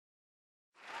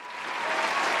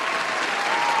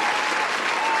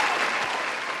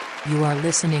You are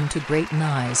listening to Great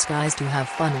Nice Guys to Have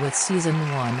Fun with Season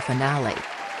 1 finale.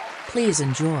 Please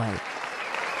enjoy.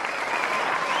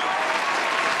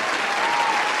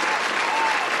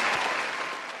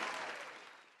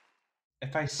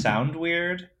 If I sound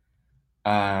weird,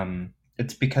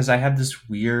 it's because I have this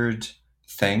weird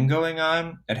thing going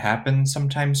on. It happens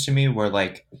sometimes to me where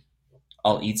like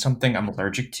I'll eat something I'm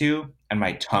allergic to and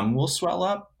my tongue will swell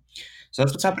up. So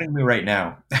that's what's happening to me right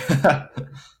now.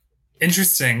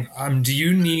 Interesting. Do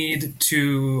you need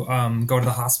to go to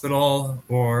the hospital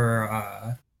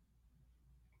or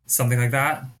something like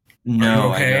that? Are you No,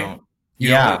 I okay? don't. You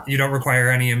don't Yeah. you don't require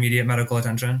any immediate medical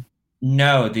attention?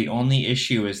 No, the only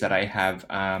issue is that I have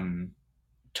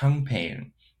tongue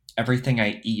pain. Everything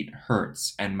I eat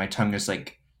hurts and my tongue is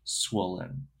like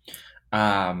swollen.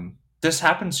 This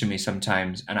happens to me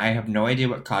sometimes, and I have no idea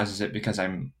what causes it because I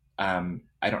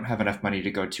don't have enough money to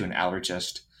go to an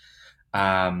allergist.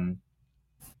 Um,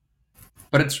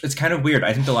 but it's kind of weird.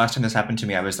 I think the last time this happened to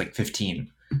me, I was like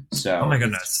 15, Oh my so it's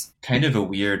goodness. kind of a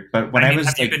weird. But when I I mean, have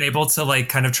was you like, been able to like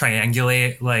kind of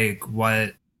triangulate like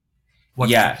what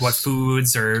yes,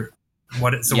 foods or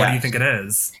what do you think yes, it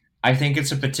is? I think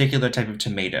it's a particular type of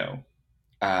tomato,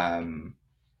 um,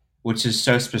 which is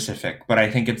so specific. But I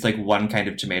think it's like one kind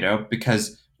of tomato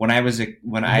because when I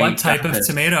What type got of this,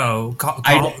 tomato?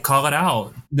 I Call it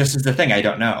out. this is the thing, I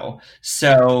don't know.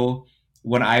 So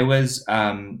when I was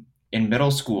in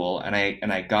middle school and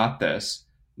I got this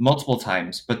multiple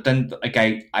times, but then like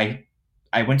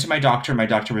I went to my doctor. My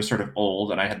doctor was sort of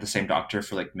old, and I had the same doctor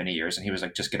for like many years, and he was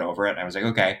like, "Just get over it." And I was like,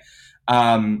 "Okay."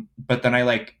 But then I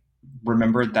like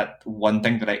remembered that one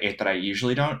thing that I ate that I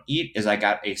usually don't eat is I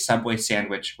got a Subway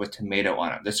sandwich with tomato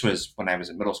on it. This was when I was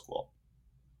in middle school.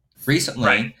 Right.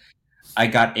 Recently, I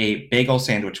got a bagel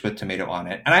sandwich with tomato on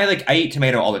it, and I eat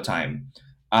tomato all the time,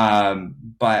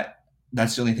 but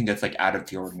that's the only thing that's like out of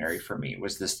the ordinary for me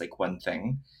was this like one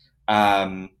thing.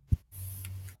 Um,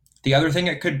 the other thing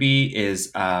it could be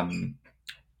is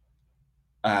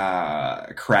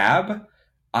crab.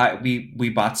 We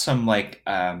bought some like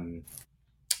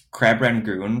crab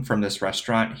rangoon from this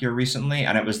restaurant here recently,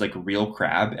 and it was like real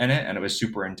crab in it, and it was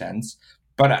super intense.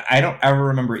 But I don't ever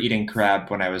remember eating crab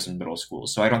when I was in middle school,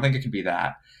 so I don't think it could be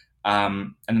that.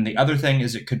 And then the other thing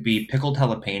is it could be pickled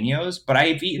jalapenos, but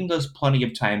I've eaten those plenty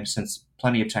of times since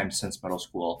middle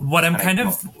school, and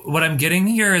What I'm getting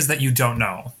here is that you don't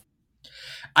know.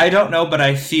 I don't know, but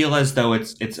I feel as though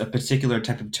it's a particular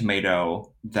type of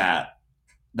tomato that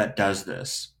does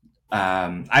this.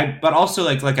 I but also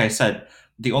like I said,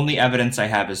 the only evidence I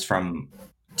have is from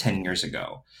 10 years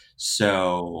ago.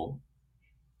 So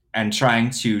and trying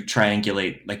to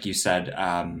triangulate, like you said,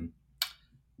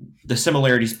 the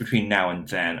similarities between now and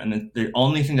then, and the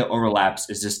only thing that overlaps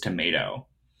is this tomato.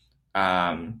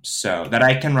 So that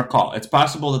I can recall. It's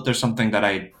possible that there's something that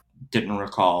I didn't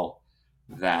recall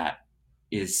that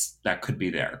that could be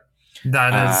there.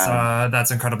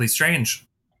 That's incredibly strange.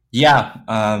 Yeah.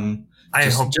 I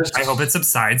hope Just it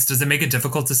subsides. Does it make it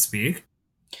difficult to speak?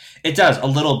 it does a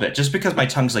little bit, just because my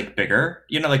tongue's like bigger.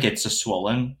 Like it's just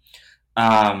swollen.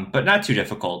 But not too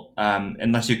difficult.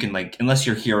 Unless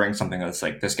you're hearing something that's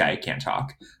like this guy can't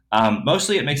talk.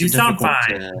 Mostly it makes You it sound difficult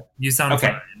fine. to. You sound Okay,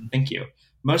 fine. thank you.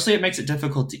 Mostly it makes it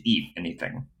difficult to eat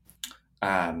anything.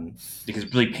 Because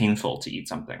it's really painful to eat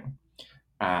something.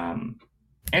 Um,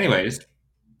 Anyways,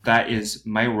 that is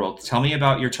my world. Tell me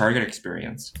about your Target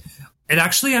experience. It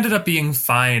actually ended up being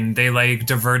fine. They like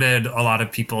diverted a lot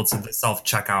of people to the self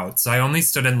checkout, so I only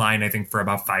stood in line I think for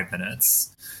about 5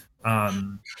 minutes.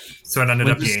 Um, so it ended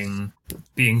When up you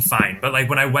being fine. But like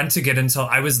when I went to get until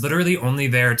I was literally only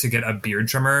there to get a beard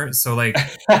trimmer. So like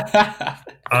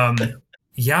um,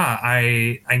 yeah,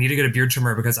 I need to get a beard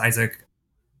trimmer because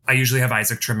I usually have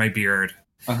Isaac trim my beard.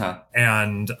 uh huh.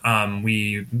 And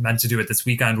we meant to do it this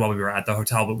weekend while we were at the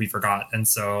hotel, but we forgot. And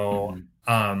so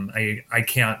Hmm. I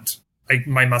can't.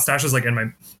 My mustache is like in my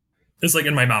it's like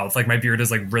in my mouth. Like my beard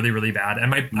is like really really bad,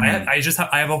 and Hmm.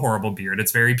 I have a horrible beard.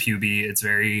 It's very puby. It's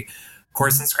very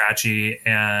coarse and scratchy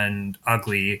and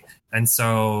ugly. And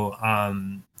so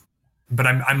but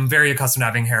I'm very accustomed to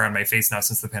having hair on my face now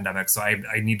since the pandemic, so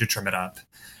I need to trim it up.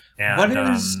 What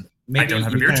And is I maybe don't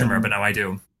have a you beard trimmer, but can now I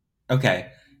do.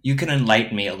 okay, you can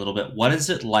enlighten me a little bit. What is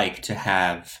it like to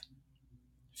have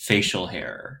facial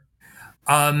hair?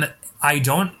 Um, I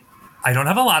don't. I don't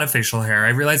have a lot of facial hair. I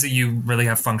realize that you really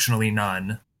have functionally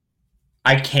none.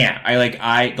 I can't.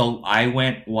 I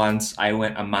went once. I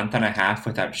went a month and a half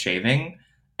without shaving,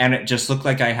 and it just looked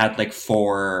like I had like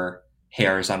four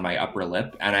hairs on my upper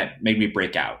lip, and it made me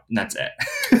break out, and that's it.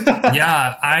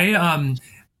 Yeah,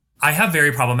 I have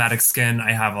very problematic skin.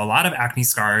 I have a lot of acne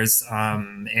scars,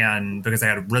 and because I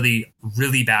had really,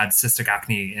 really bad cystic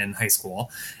acne in high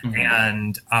school,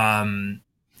 and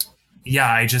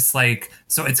yeah, I just like,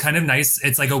 so it's kind of nice.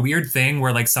 It's like a weird thing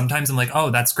where like sometimes I'm like, oh,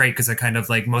 that's great because it kind of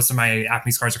like most of my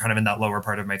acne scars are kind of in that lower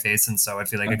part of my face, and so I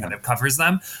feel like it kind of covers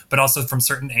them. But also from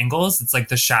certain angles, it's like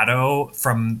the shadow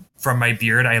from my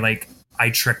beard. I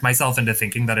trick myself into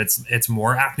thinking that it's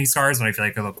more acne scars, and I feel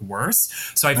like I look worse.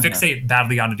 So I fixate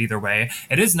badly on it either way.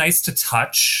 It is nice to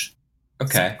touch.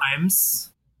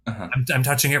 Sometimes I'm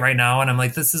touching it right now, and I'm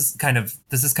like, this is kind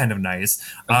of nice.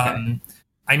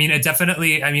 I mean, it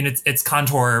definitely. I mean, it's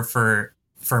contour for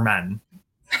men.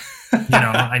 You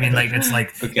know, I mean, like it's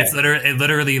like it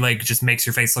literally like just makes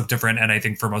your face look different. And I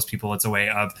think for most people, it's a way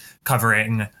of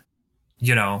covering,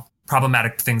 you know,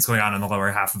 problematic things going on in the lower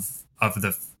half of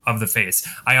the face.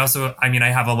 I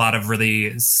have a lot of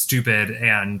really stupid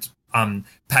and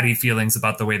petty feelings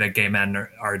about the way that gay men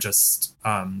are just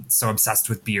so obsessed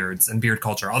with beards and beard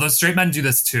culture. Although straight men do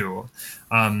this too.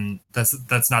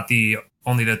 That's not the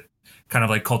only the kind of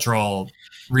like cultural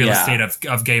real estate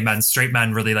of gay men. Straight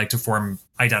men really like to form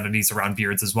identities around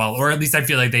beards as well, or at least I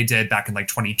feel like they did back in like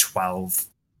 2012.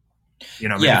 You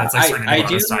know, maybe that's like starting to go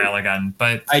out of style again.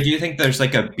 But I do think there's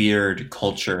like a beard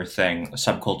culture thing, a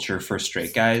subculture for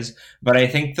straight guys. But I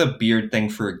think the beard thing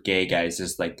for gay guys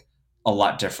is like a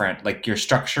lot different. Like you're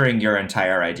structuring your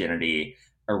entire identity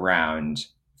around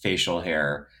facial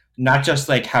hair, not just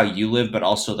like how you live, but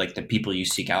also like the people you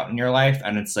seek out in your life.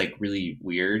 And it's like really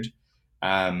weird.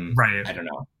 Right. I don't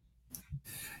know.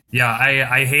 Yeah,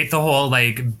 I hate the whole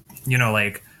like, you know,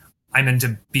 like I'm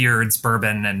into beards,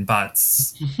 bourbon, and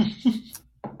butts,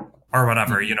 or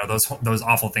whatever. You know, those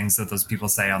awful things that those people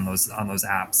say on those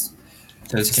apps.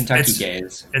 Those Kentucky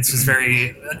gays. It's just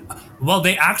very well.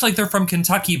 They act like they're from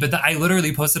Kentucky, but I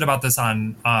literally posted about this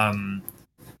on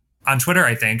Twitter.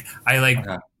 I think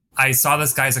I saw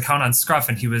this guy's account on Scruff,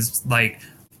 and he was like,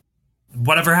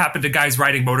 whatever happened to guys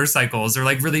riding motorcycles? They're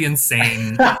like really insane.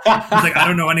 He's like, I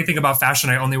don't know anything about fashion.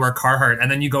 I only wear Carhartt. And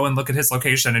then you go and look at his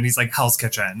location and he's like, Hell's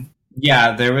Kitchen.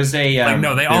 Yeah, there was a...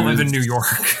 no, they all live in New York.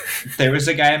 There was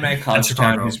a guy in my college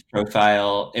town whose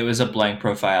profile, it was a blank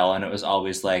profile, and it was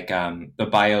always like, the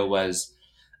bio was,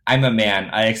 I'm a man,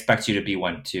 I expect you to be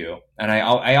one too. And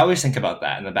I always think about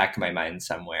that in the back of my mind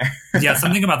somewhere. Yeah,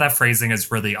 something about that phrasing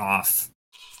is really off.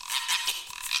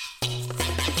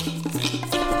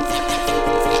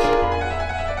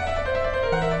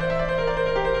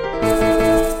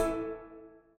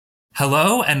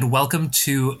 Hello and welcome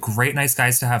to Great Nice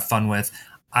Guys to Have Fun With.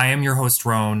 I am your host,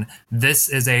 Roan. This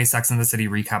is a Sex and the City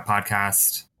recap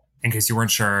podcast, in case you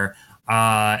weren't sure.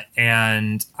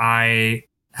 And I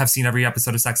have seen every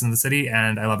episode of Sex and the City,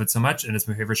 and I love it so much, and it's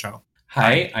my favorite show.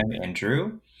 Hi, I'm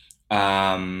Andrew.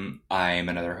 I'm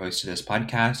another host of this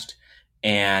podcast,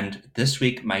 and this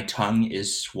week my tongue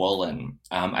is swollen.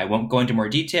 I won't go into more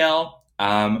detail.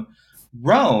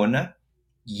 Roan,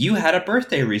 you had a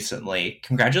birthday recently.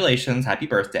 Congratulations. Happy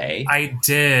birthday. I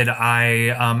did.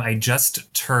 I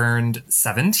just turned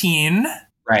 17.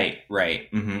 Right.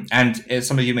 Mm-hmm. And as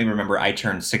some of you may remember, I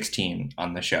turned 16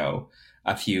 on the show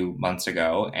a few months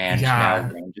ago, and now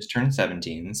Roan just turned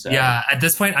 17. So yeah, at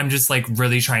this point, I'm just like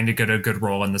really trying to get a good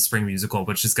role in the spring musical,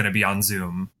 which is going to be on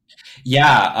Zoom.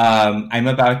 Yeah, I'm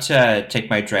about to take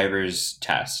my driver's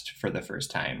test for the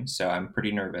first time, so I'm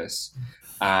pretty nervous.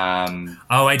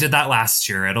 I did that last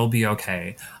year. It'll be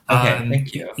okay. Okay,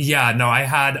 thank you. Yeah, no,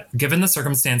 given the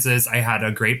circumstances, I had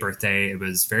a great birthday. It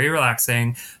was very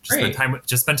relaxing. Spent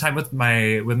time with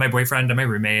my boyfriend and my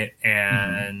roommate,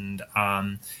 and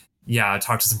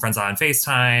talked to some friends on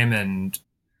FaceTime, and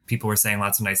people were saying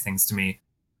lots of nice things to me.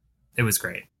 It was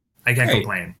great. I can't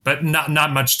complain, but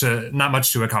not much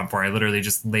to account for. I literally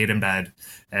just laid in bed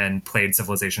and played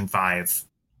Civilization 5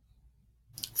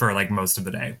 for like most of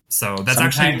the day. So that's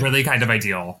actually really kind of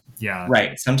ideal. Yeah.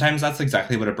 Right. Sometimes that's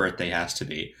exactly what a birthday has to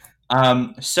be.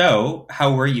 So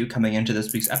how were you coming into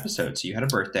this week's episode? So you had a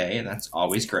birthday, and that's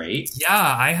always great. Yeah,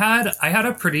 I had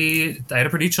a pretty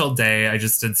chilled day. I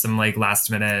just did some like last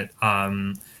minute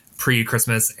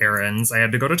pre-Christmas errands. I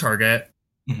had to go to Target.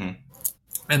 Mm-hmm.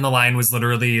 And the line was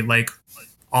literally like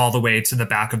all the way to the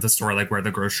back of the store, like where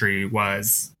the grocery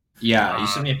was. Yeah, you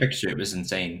sent me a picture. It was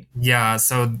insane. Yeah,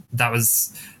 so that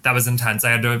was intense. I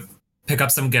had to pick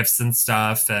up some gifts and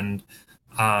stuff and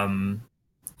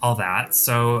all that.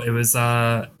 So it was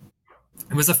a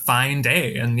fine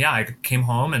day. And yeah, I came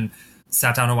home and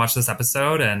sat down and watched this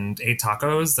episode and ate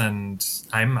tacos, and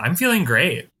I'm feeling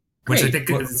great. Which I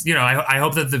think is, you know, I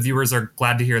hope that the viewers are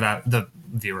glad to hear that. The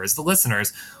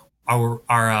listeners are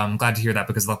glad to hear that,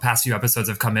 because the past few episodes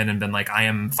have come in and been like, I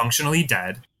am functionally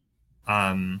dead.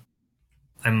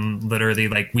 I'm literally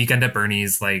like Weekend at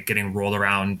Bernie's, like getting rolled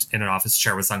around in an office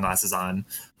chair with sunglasses on.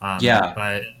 Yeah.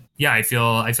 But yeah, I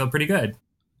feel pretty good.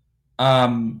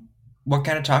 What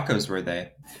kind of tacos were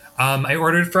they? I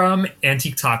ordered from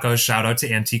Antique Taco. Shout out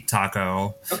to Antique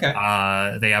Taco. Okay.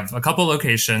 They have a couple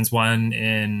locations. One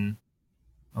in,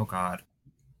 oh God.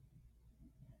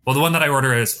 Well, the one that I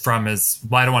order is from is,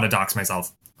 well, I don't want to dox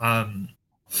myself.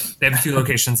 They have a few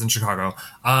locations in Chicago.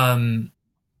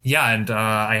 Yeah, and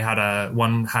I had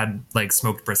one had like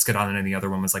smoked brisket on it, and the other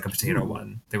one was like a potato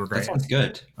one. They were great. That sounds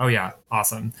good. Oh yeah,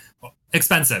 awesome.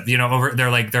 Expensive,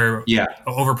 they're Yeah.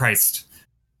 overpriced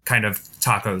kind of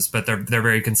tacos, but they're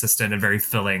very consistent and very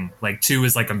filling. Like 2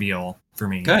 is like a meal for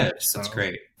me. Good. So. That's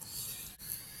great.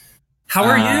 How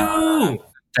are you?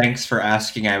 Thanks for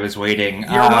asking. I was waiting.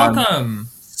 You're welcome.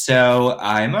 So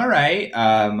I'm all right.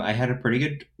 I had a pretty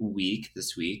good week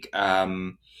this week.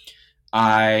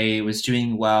 I was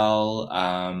doing well.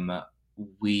 I've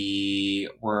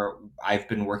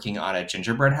been working on a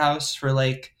gingerbread house for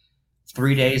like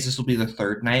 3 days. This will be the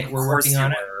 3rd night we're working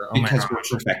on it because we're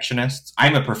perfectionists.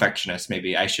 I'm a perfectionist.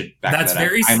 Maybe I should back that's that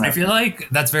very, up. I feel like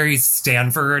that's very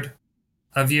Stanford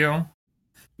of you.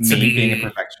 Me being a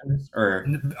perfectionist or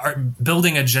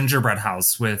building a gingerbread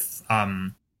house with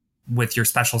your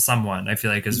special someone, I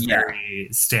feel like is very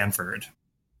Stanford.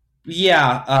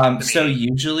 Yeah. So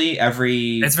usually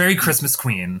it's very Christmas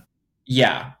Queen.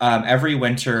 Yeah. Every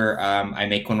winter, I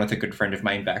make one with a good friend of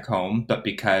mine back home, but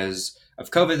because of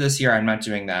COVID this year, I'm not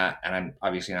doing that, and I'm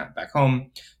obviously not back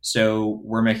home. So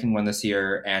we're making one this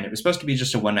year, and it was supposed to be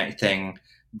just a 1-night thing,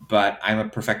 but I'm a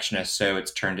perfectionist, so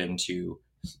it's turned into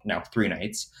now 3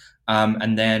 nights.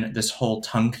 And then this whole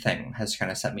tongue thing has kind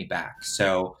of set me back.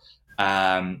 So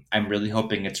I'm really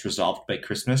hoping it's resolved by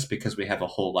Christmas because we have a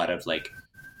whole lot of like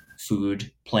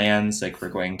food plans. Like we're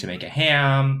going to make a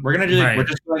ham. We're gonna do. Right. We're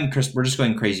just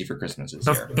going crazy for Christmas this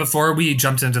year. Before we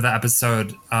jumped into the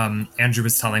episode, Andrew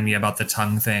was telling me about the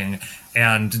tongue thing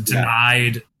and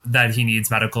denied that he needs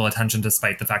medical attention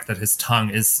despite the fact that his tongue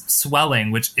is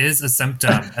swelling, which is a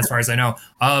symptom, as far as I know,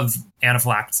 of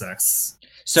anaphylaxis.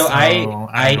 So I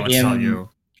don't know what to tell you.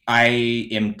 I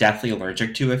am deathly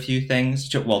allergic to a few things.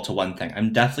 To one thing.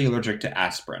 I'm deathly allergic to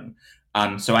aspirin.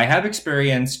 So I have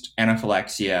experienced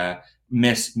anaphylaxia,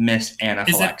 miss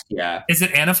anaphylaxia. Is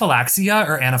it anaphylaxia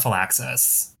or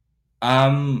anaphylaxis?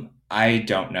 I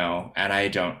don't know, and I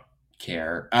don't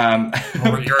care.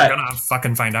 Well, you're gonna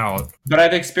fucking find out. But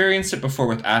I've experienced it before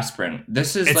with aspirin.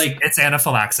 It's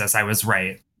anaphylaxis. I was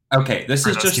right. Okay, this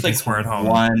is just like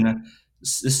one.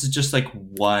 This is just like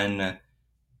one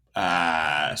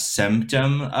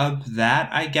symptom of that,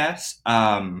 I guess.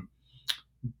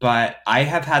 But I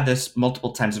have had this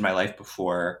multiple times in my life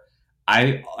before.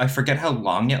 I forget how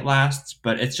long it lasts,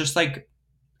 but it's just like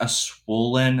a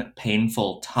swollen,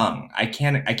 painful tongue. I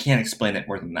can't explain it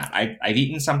more than that. I've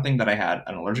eaten something that I had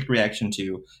an allergic reaction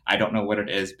to. I don't know what it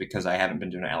is because I haven't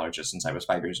been to an allergist since I was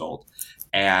 5 years old.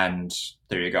 And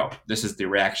there you go. This is the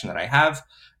reaction that I have.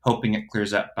 Hoping it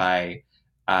clears up by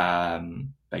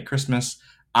Christmas.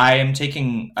 I am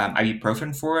taking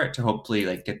ibuprofen for it to hopefully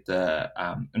like get the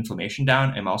inflammation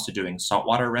down. I'm also doing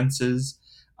saltwater rinses.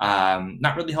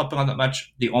 Not really helping on that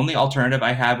much. The only alternative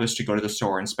I have was to go to the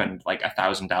store and spend like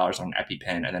 $1,000 on an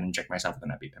EpiPen and then inject myself with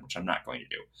an EpiPen, which I'm not going to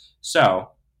do.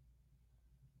 So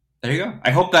there you go.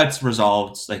 I hope that's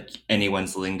resolved like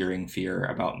anyone's lingering fear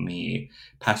about me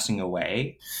passing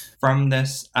away from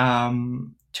this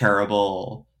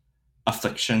terrible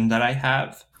affliction that I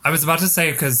have. I was about to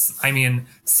say, because, I mean,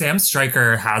 Sam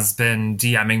Stryker has been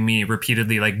DMing me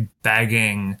repeatedly, like,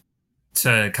 begging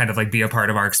to kind of, like, be a part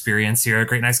of our experience here at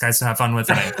Great Nice Guys to have fun with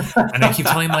it. And I keep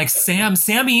telling him, like, Sam,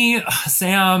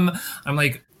 I'm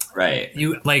like, right.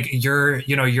 Your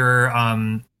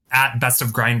at Best of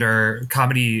Grindr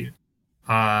comedy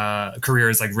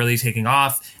career is, like, really taking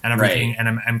off and everything, right.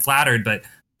 And I'm flattered, but,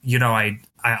 you know, I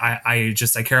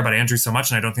care about Andrew so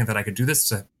much, and I don't think that I could do this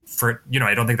to him.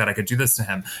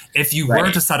 If you were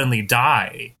to suddenly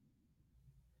die,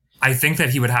 I think that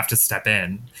he would have to step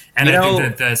in. And I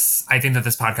think that this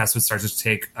podcast would start to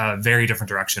take a very different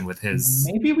direction with his.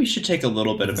 Maybe we should take a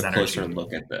little bit of a closer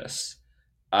look at this.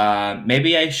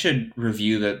 Maybe I should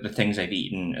review the things I've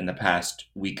eaten in the past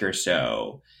week or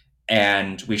so.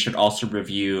 And we should also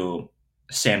review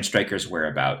Sam Stryker's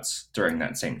whereabouts during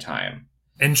that same time.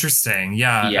 Interesting.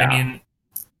 Yeah. I mean,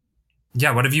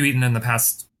 what have you eaten in the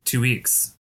past 2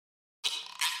 weeks?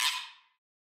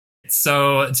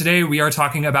 So today we are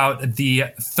talking about the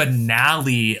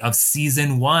finale of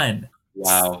season 1.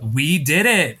 Wow. We did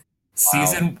it.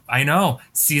 Wow.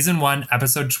 Season 1,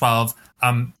 episode 12.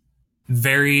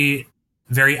 Very,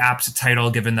 very apt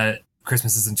title given that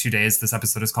Christmas is in 2 days. This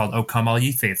episode is called "Oh Come All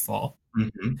Ye Faithful."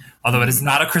 Mm-hmm. Although it is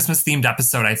not a Christmas themed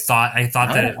episode, I thought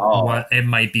that it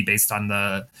might be based on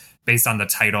the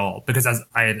title, because as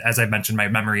I mentioned, my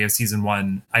memory of season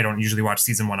 1, I don't usually watch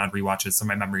season 1 on rewatches, so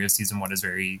my memory of season 1 is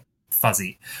very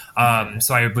fuzzy.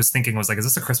 So I was thinking, is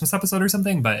this a Christmas episode or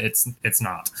something? But it's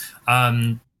not.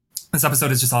 This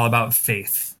episode is just all about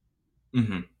faith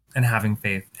and having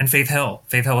faith. And Faith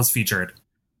Hill is featured.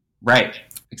 Right.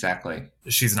 Exactly.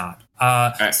 She's not.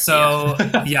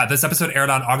 This episode aired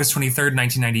on August 23rd,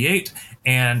 1998.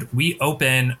 And we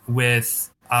open with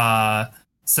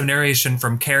some narration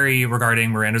from Carrie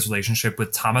regarding Miranda's relationship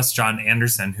with Thomas John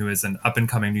Anderson, who is an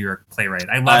up-and-coming New York playwright.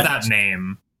 I love that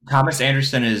name. Thomas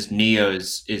Anderson is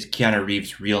Keanu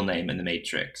Reeves' real name in The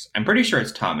Matrix. I'm pretty sure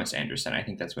it's Thomas Anderson. I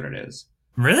think that's what it is.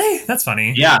 Really? That's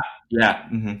funny. Yeah.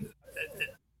 Mm-hmm.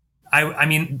 I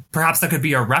mean, perhaps that could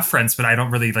be a reference, but I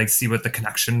don't really see what the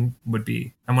connection would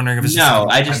be. I'm wondering if it's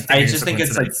I just think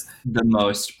it's the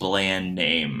most bland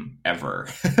name ever.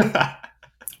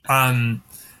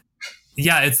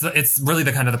 Yeah, it's really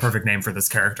the perfect name for this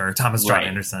character, Thomas John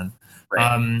Anderson.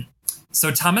 Right. So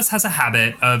Thomas has a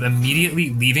habit of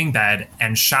immediately leaving bed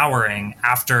and showering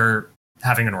after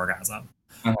having an orgasm.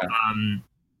 Uh-huh.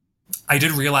 I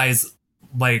did realize,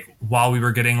 while we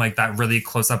were getting that really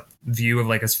close-up view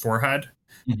of his forehead,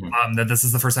 that this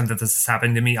is the first time that this has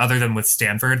happened to me, other than with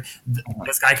Stanford.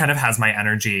 This guy kind of has my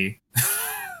energy.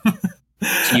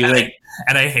 Do you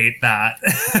and I hate that.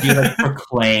 Do you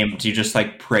proclaim? Do you just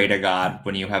pray to God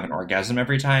when you have an orgasm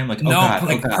every time? No,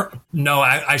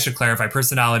 I should clarify.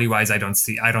 Personality wise, I don't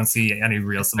see any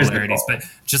real similarities, but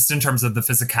just in terms of the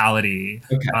physicality,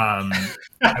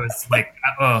 I was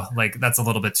that's a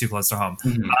little bit too close to home.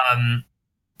 Mm-hmm.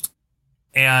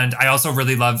 And I also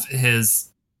really love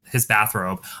his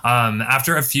bathrobe.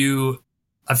 After a few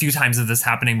times of this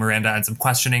happening, Miranda ends up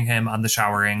questioning him on the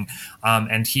showering,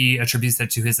 and he attributes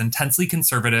it to his intensely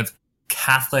conservative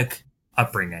Catholic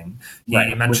upbringing.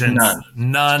 He mentions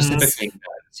nuns. Specifically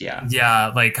nuns,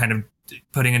 yeah, kind of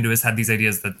putting into his head these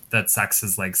ideas that sex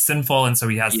is sinful, and so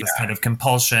he has this kind of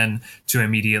compulsion to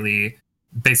immediately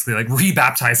basically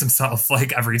re-baptize himself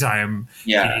every time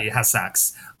he has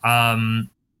sex.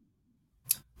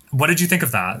 What did you think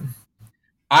of that?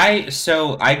 I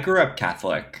grew up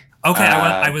Catholic. Okay,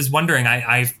 I was wondering.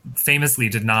 I famously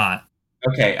did not.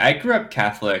 Okay, I grew up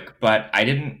Catholic, but I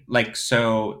didn't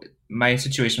so my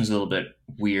situation was a little bit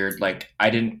weird. I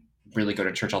didn't really go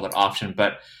to church all that often,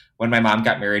 but when my mom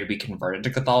got married, we converted to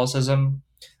Catholicism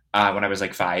when I was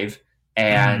 5.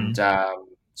 And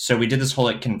so we did this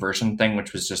whole conversion thing,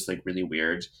 which was just really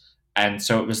weird. And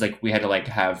so it was we had to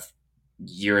have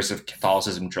years of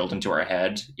Catholicism drilled into our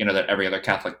head, that every other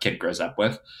Catholic kid grows up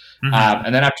with. Mm-hmm.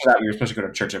 And then after that, we were supposed to go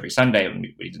to church every Sunday, and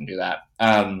we didn't do that.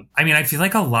 I mean, I feel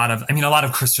a lot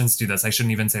of Christians do this. I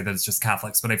shouldn't even say that it's just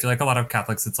Catholics, but I feel a lot of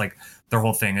Catholics, it's their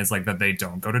whole thing is that they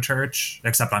don't go to church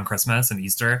except on Christmas and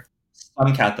Easter.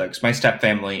 Some Catholics, my step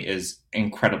family is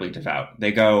incredibly devout.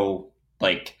 They go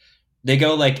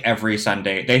every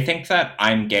Sunday. They think that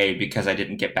I'm gay because I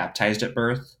didn't get baptized at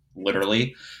birth,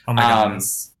 literally. Oh my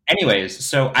goodness. Anyways,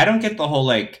 so I don't get the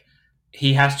whole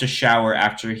he has to shower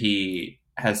after he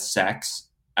has sex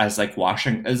as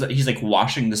washing, as he's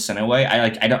washing the sin away.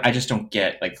 I just don't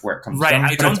get where it comes from. Right.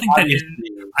 I don't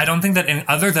think that in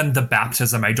other than the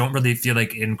baptism, I don't really feel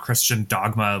in Christian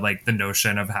dogma the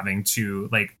notion of having to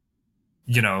I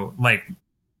don't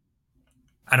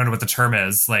know what the term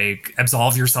is,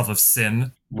 absolve yourself of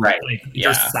sin. Right.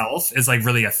 Yourself is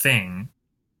really a thing.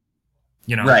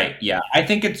 Right. Yeah. I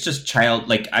think it's just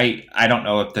I don't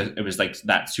know if it was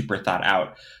that super thought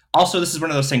out. Also, this is one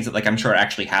of those things that I'm sure it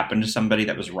actually happened to somebody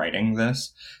that was writing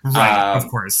this. Right. Of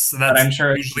course. That's, I'm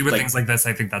sure usually with things like this,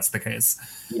 I think that's the case.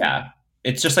 Yeah.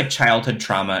 It's just childhood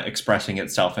trauma expressing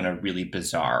itself in a really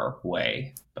bizarre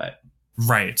way. But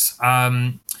right.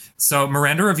 So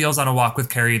Miranda reveals on a walk with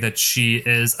Carrie that she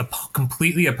is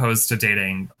completely opposed to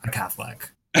dating a Catholic.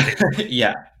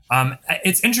 Yeah.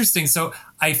 It's interesting. So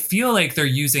I feel they're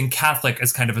using Catholic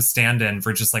as kind of a stand-in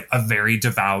for just a very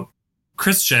devout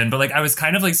Christian. But I was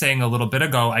kind of saying a little bit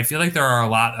ago, I feel there are a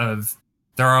lot of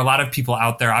people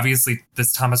out there. Obviously,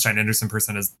 this Thomas John Anderson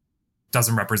person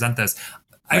doesn't represent this.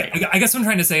 Right. I guess what I'm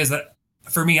trying to say is that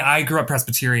for me, I grew up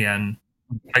Presbyterian.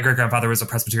 My great grandfather was a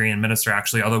Presbyterian minister,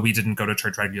 actually, although we didn't go to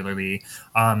church regularly.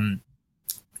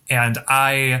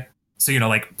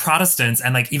 So, Protestants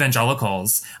and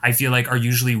evangelicals, I feel are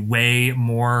usually way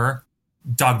more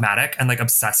dogmatic and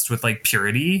obsessed with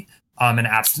purity and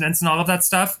abstinence and all of that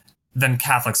stuff than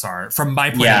Catholics are, from my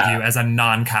point of view as a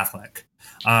non-Catholic.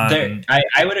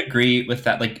 I would agree with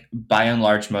that. Like, by and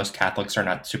large, most Catholics are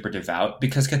not super devout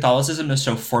because Catholicism is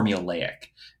so formulaic.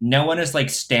 No one is like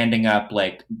standing up.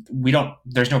 Like,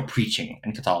 there's no preaching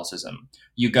in Catholicism.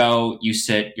 You go, you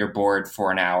sit, you're bored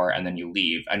for an hour, and then you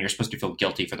leave, and you're supposed to feel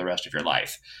guilty for the rest of your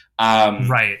life.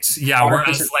 Right. Yeah.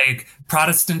 Whereas like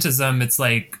Protestantism, it's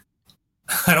like,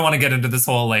 I don't want to get into this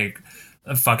whole like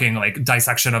fucking like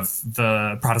dissection of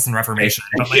the Protestant Reformation,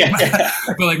 but like,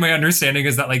 but like my understanding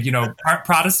is that like, you know,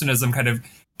 Protestantism kind of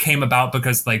came about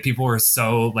because like people were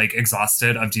so like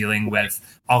exhausted of dealing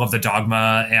with all of the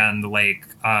dogma and like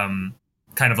kind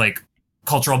of like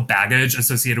cultural baggage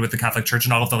associated with the Catholic Church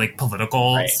and all of the like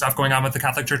political stuff going on with the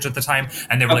Catholic Church at the time,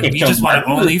 and they were like, we just want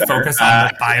to only focus on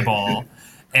the Bible.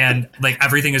 And like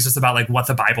everything is just about like what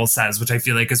the Bible says, which I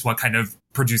feel like is what kind of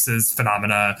produces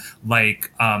phenomena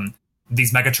like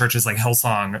these mega churches like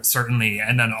Hillsong, certainly,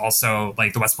 and then also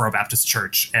like the Westboro Baptist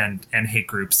Church and hate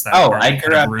groups that I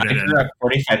grew up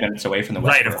 45 minutes away from the Westboro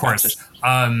right, of course.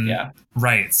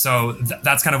 Right. So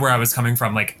that's kind of where I was coming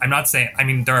from. Like, I'm not saying, I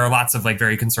mean, there are lots of like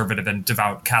very conservative and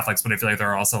devout Catholics, but I feel like there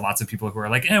are also lots of people who are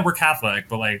like, we're Catholic,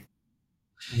 but like,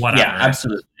 whatever. Yeah,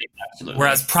 absolutely.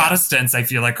 Whereas Protestants, I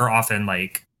feel like, are often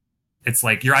like, it's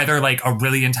like you're either like a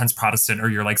really intense Protestant or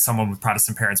you're like someone with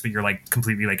Protestant parents, but you're like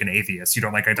completely like an atheist. You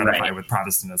don't like identify with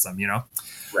Protestantism, you know?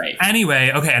 Right.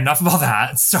 Anyway, okay, enough of all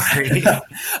that. Sorry.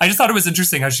 I just thought it was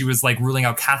interesting how she was like ruling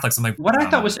out Catholics. I'm like, what I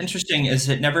thought was interesting is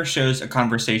it never shows a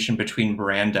conversation between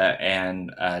Miranda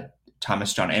and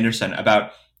Thomas John Anderson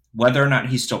about whether or not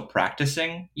he's still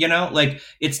practicing, you know? Like,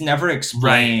 it's never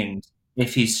explained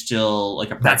if he's still like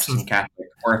a practicing Catholic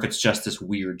or if it's just this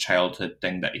weird childhood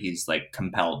thing that he's like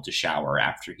compelled to shower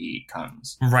after he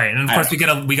comes. Right. And of course we get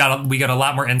a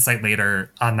lot more insight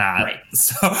later on that. Right.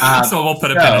 So we'll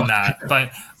put a pin in that.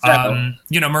 But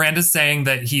you know, Miranda's saying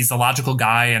that he's a logical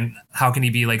guy and how can he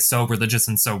be like so religious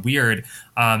and so weird?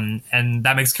 And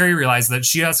that makes Carrie realize that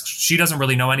she doesn't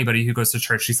really know anybody who goes to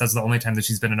church. She says the only time that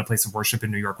she's been in a place of worship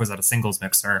in New York was at a singles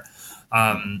mixer.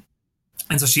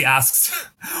 And so she asks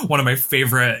one of my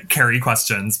favorite Carrie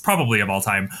questions, probably of all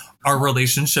time: are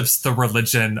relationships the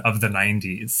religion of the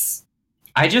 90s?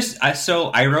 I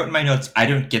wrote in my notes, I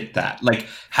don't get that. Like,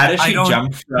 how does she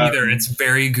jump from... either? It's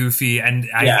very goofy, and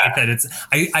I hate that it's...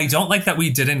 I don't like that we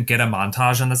didn't get a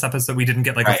montage in this episode. We didn't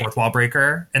get like a fourth wall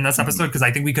breaker in this episode, because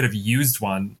I think we could have used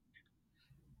one.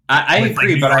 I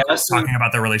agree, but I also... talking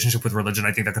about their relationship with religion,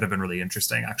 I think that could have been really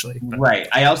interesting, actually. But. Right.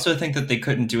 I also think that they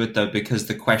couldn't do it, though, because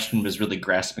the question was really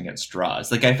grasping at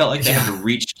straws. Like, I felt like they had to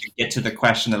reach to get to the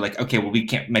question. They're like, okay, well, we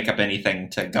can't make up anything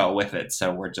to go with it,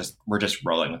 so we're just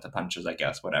rolling with the punches, I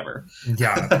guess, whatever.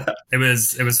 Yeah, it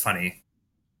was funny.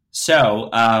 So,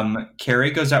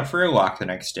 Carrie goes out for a walk the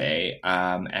next day,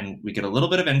 and we get a little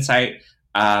bit of insight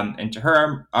into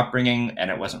her upbringing, and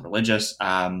it wasn't religious.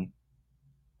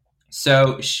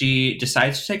 So she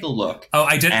decides to take a look. Oh,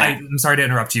 I'm sorry to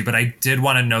interrupt you, but I did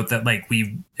want to note that like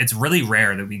it's really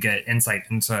rare that we get insight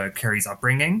into Carrie's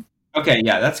upbringing. Okay,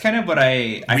 yeah, that's kind of what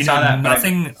I saw that.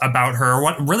 Nothing about her.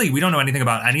 We don't know anything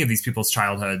about any of these people's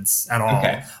childhoods at all.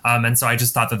 Okay. And so I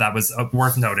just thought that was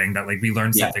worth noting that like we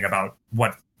learned something about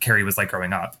what Carrie was like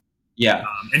growing up. Yeah.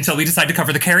 Until we decide to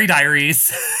cover the Carrie Diaries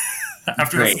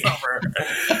after this is over.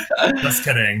 Just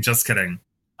kidding.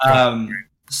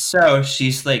 So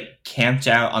she's like camped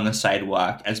out on the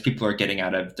sidewalk as people are getting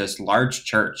out of this large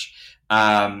church.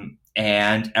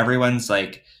 And everyone's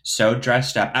like so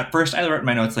dressed up. At first I wrote in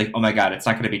my notes like, oh my God, it's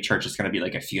not going to be church. It's going to be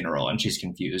like a funeral. And she's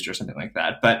confused or something like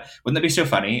that. But wouldn't that be so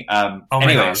funny? Oh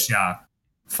my gosh. Yeah.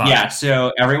 Fun. Yeah.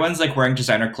 So everyone's like wearing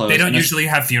designer clothes. They don't usually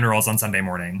have funerals on Sunday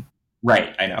morning.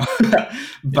 Right. I know.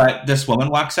 But this woman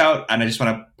walks out and I just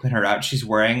want to point her out. She's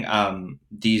wearing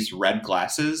these red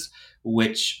glasses,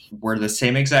 which were the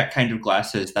same exact kind of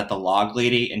glasses that the log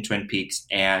lady in Twin Peaks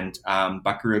and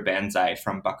Buckaroo Banzai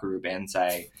from Buckaroo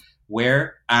Banzai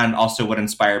wear, and also what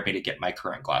inspired me to get my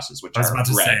current glasses, which are red. I was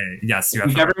about to say, yes, you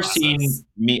have. If you've ever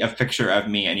seen a picture of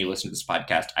me and you listen to this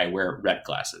podcast, I wear red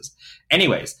glasses.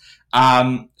 Anyways,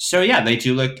 so yeah, they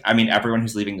do look, I mean, everyone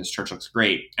who's leaving this church looks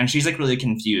great. And she's like really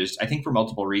confused, I think for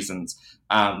multiple reasons.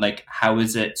 Like, how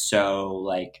is it so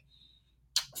like,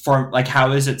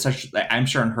 how is it such, like, I'm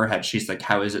sure in her head, she's like,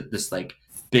 how is it this like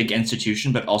big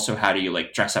institution, but also how do you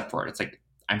like dress up for it? It's like,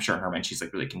 I'm sure in her mind, she's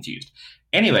like really confused.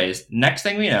 Anyways, next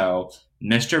thing we know,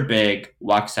 Mr. Big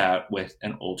walks out with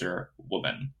an older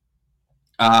woman.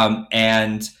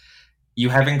 And you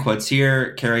have in quotes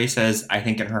here, Carrie says, I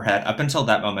think in her head, up until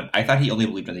that moment, I thought he only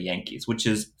believed in the Yankees, which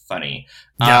is funny.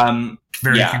 Yeah,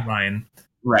 very cute line.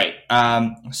 Right.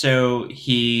 So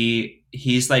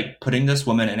he's like putting this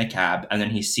woman in a cab and then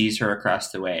he sees her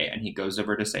across the way and he goes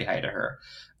over to say hi to her.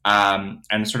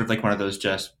 And sort of like one of those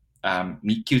just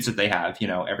meet cutes that they have, you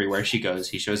know, everywhere she goes,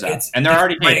 he shows up, It's and they're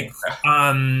already like,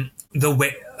 dating. the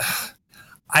way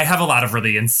I have a lot of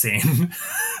really insane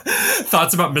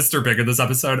thoughts about Mr. Big in this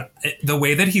episode. The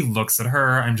way that he looks at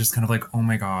her, I'm just kind of like, oh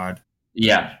my God.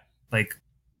 Yeah. Like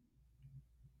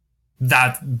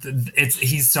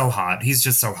he's so hot. He's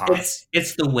just so hot.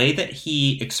 It's the way that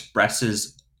he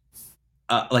expresses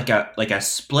like a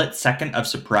split second of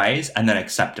surprise and then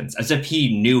acceptance, as if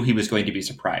he knew he was going to be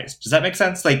surprised. Does that make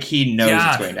sense? Like he knows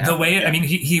it's going to happen. The way, I mean,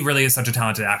 he really is such a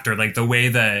talented actor. Like the way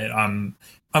that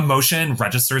emotion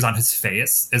registers on his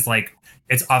face is like,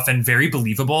 it's often very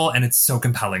believable and it's so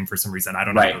compelling for some reason. I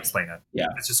don't know how to explain it. Yeah.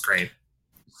 It's just great.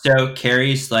 So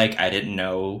Carrie's like, I didn't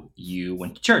know you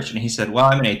went to church. And he said, well,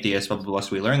 I'm an atheist, blah, blah, blah.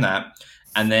 So we learned that.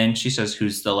 And then she says,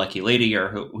 who's the lucky lady, or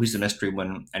who's the mystery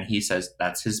one? And he says,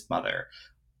 that's his mother.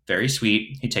 Very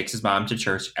sweet. He takes his mom to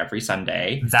church every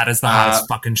Sunday. That is the hottest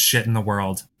fucking shit in the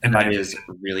world. And that is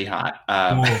really hot.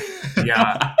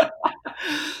 Yeah.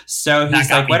 So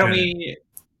he's like, why don't we...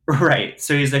 Right.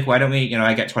 So he's like, why don't we, you know,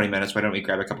 I get 20 minutes. Why don't we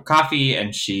grab a cup of coffee?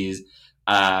 And she's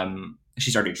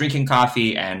already drinking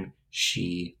coffee and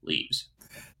she leaves.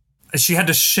 She had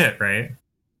to shit, right?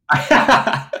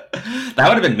 That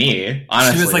would have been me,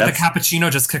 honestly. She was like, the cappuccino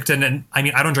just kicked in. And I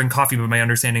mean, I don't drink coffee, but my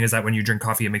understanding is that when you drink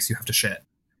coffee, it makes you have to shit.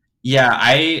 Yeah,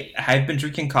 I've been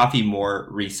drinking coffee more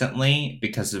recently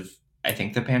because of, I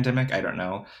think, the pandemic. I don't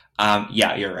know.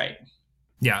 Yeah, you're right.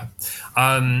 Yeah.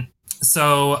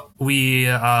 So we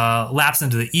lapse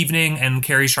into the evening, and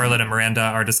Carrie, Charlotte, and Miranda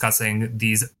are discussing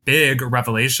these big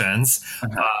revelations.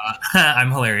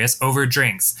 I'm hilarious. Over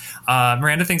drinks.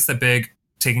 Miranda thinks that Big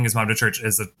taking his mom to church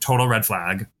is a total red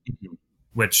flag,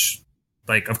 which,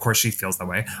 like, of course she feels that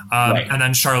way. Right. And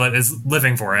then Charlotte is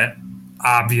living for it.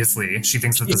 Obviously, she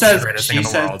thinks that this is the greatest thing in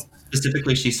the world.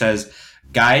 Specifically, she says,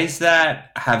 guys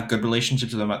that have good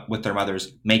relationships with their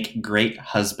mothers make great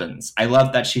husbands. I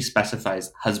love that she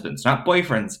specifies husbands, not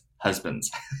boyfriends,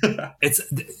 husbands.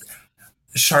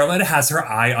 Charlotte has her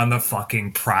eye on the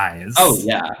fucking prize. Oh,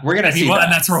 yeah. We're going to see that.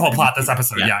 And that's her whole plot this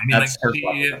episode. Yeah. I mean, that's her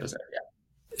plot this episode, yeah.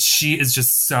 She is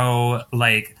just so,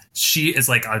 like, she is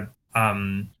like a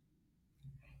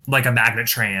magnet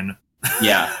train.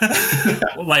 Yeah.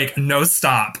 Like, no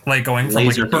stop, like going from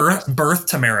like birth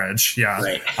to marriage. Yeah.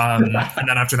 Right. And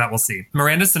then after that, we'll see.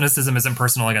 Miranda's cynicism isn't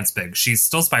personal against Big. She's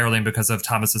still spiraling because of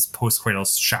Thomas's postcoital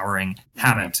showering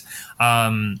habit.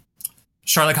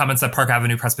 Charlotte comments that Park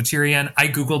Avenue Presbyterian. I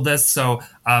Googled this, so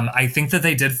I think that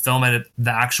they did film it at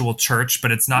the actual church,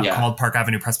 but it's not called Park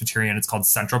Avenue Presbyterian. It's called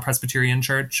Central Presbyterian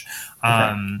Church.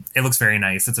 It looks very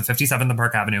nice. It's at 57th and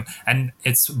Park Avenue, and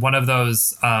it's one of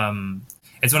those...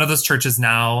 it's one of those churches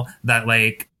now that,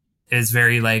 like, is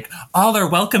very, like, all are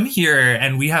welcome here.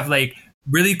 And we have, like,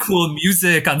 really cool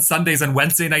music on Sundays and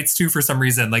Wednesday nights, too, for some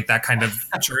reason. Like, that kind of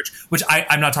church, which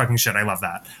I'm not talking shit. I love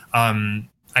that.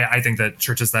 I think that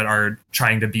churches that are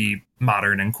trying to be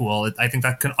modern and cool, I think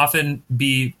that can often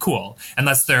be cool,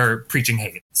 unless they're preaching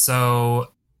hate.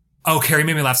 So... Oh, Carrie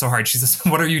made me laugh so hard. She says,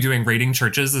 what are you doing, rating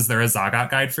churches? Is there a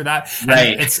Zagat guide for that?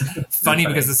 Right. And it's funny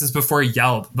because this is before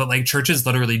Yelp, but, like, churches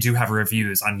literally do have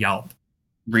reviews on Yelp.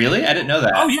 Really? I didn't know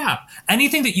that. Oh, yeah.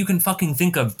 Anything that you can fucking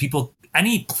think of, people,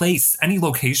 any place, any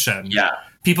location. Yeah.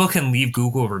 People can leave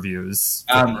Google reviews.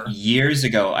 Years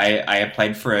ago, I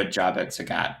applied for a job at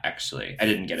Zagat, actually. I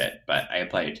didn't get it, but I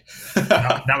applied.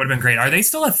 That would have been great. Are they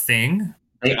still a thing?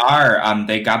 They are.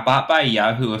 They got bought by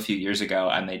Yahoo a few years ago,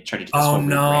 and they tried to do this whole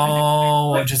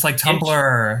no, just like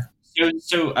Tumblr.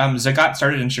 So Zagat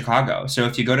started in Chicago. So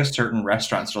if you go to certain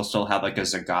restaurants, it'll still have like a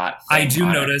Zagat. I do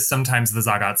notice sometimes the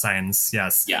Zagat signs.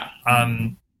 Yes. Yeah.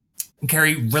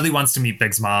 Carrie really wants to meet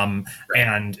Big's mom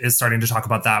and is starting to talk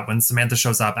about that when Samantha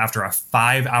shows up after a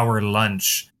 5-hour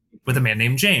lunch with a man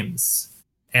named James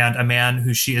and a man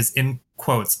who she is, in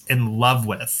quotes, in love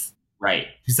with. Right.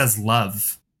 She says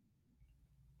love.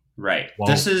 Right. Whoa.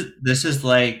 This is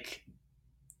like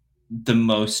the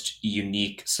most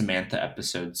unique Samantha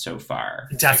episode so far.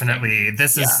 Definitely.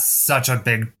 This is such a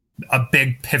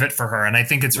big pivot for her. And I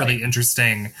think it's really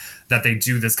interesting that they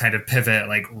do this kind of pivot,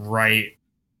 like, right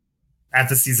at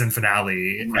the season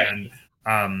finale. Right.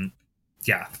 And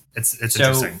it's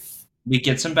interesting. We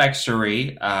get some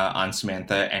backstory on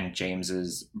Samantha and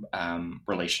James's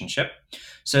relationship.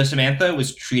 So Samantha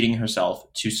was treating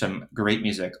herself to some great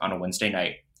music on a Wednesday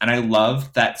night. And I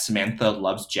love that Samantha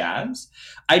loves jazz.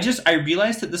 I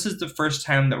realized that this is the first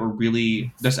time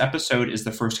that this episode is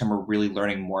the first time we're really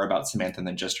learning more about Samantha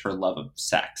than just her love of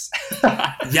sex.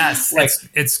 Yes,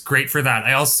 it's great for that.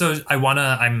 I'm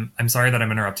sorry that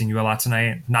I'm interrupting you a lot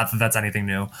tonight. Not that that's anything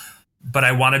new, but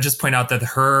I want to just point out that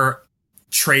her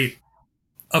trait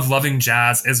of Loving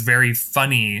Jazz is very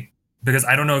funny because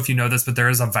I don't know if you know this, but there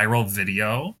is a viral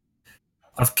video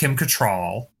of Kim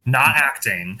Cattrall not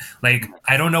acting. Like,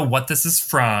 I don't know what this is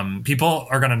from. People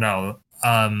are going to know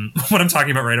what I'm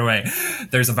talking about right away.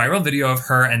 There's a viral video of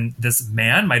her and this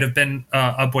man, might have been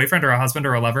a boyfriend or a husband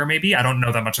or a lover, maybe. I don't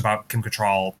know that much about Kim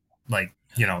Cattrall, like,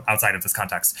 you know, outside of this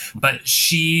context. But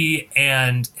she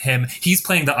and him, he's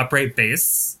playing the upright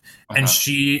bass, and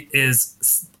she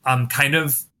is kind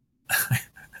of...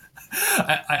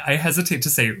 I hesitate to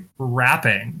say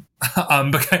rapping,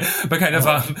 but kind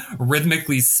of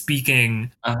rhythmically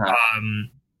speaking a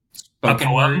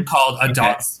poem called A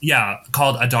Dog's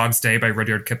Day by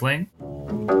Rudyard Kipling.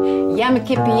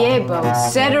 Yamakipiebo,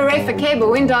 Sedere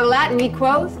Fakebo, Indog Latin me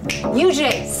quoth,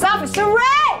 UJ,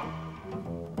 Saray!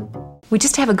 We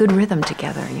just have a good rhythm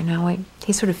together, you know.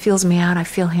 He sort of feels me out, I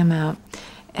feel him out,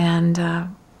 and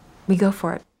we go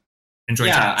for it.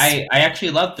 Yeah, I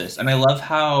actually love this. And I love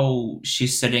how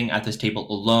she's sitting at this table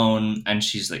alone and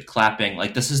she's like clapping.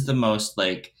 Like, this is the most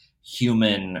like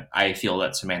human I feel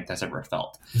that Samantha's ever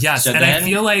felt. Yes, so and then, I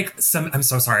feel like I'm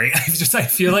so sorry. I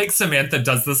feel like Samantha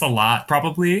does this a lot,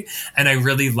 probably. And I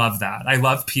really love that. I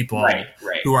love people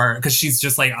who are, because she's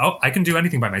just like, oh, I can do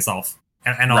anything by myself.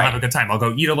 And I'll have a good time. I'll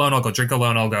go eat alone. I'll go drink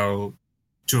alone. I'll go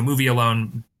to a movie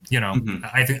alone. You know,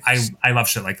 I think I love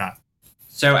shit like that.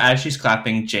 So as she's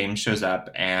clapping, James shows up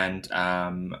and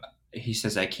he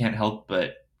says, I can't help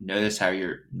but notice how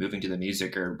you're moving to the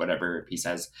music or whatever he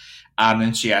says.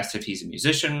 And she asks if he's a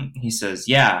musician. He says,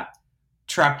 yeah,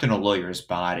 trapped in a lawyer's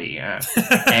body. And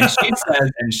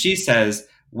she says,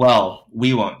 well,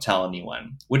 we won't tell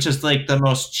anyone, which is like the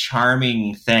most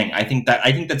charming thing. I think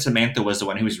that Samantha was the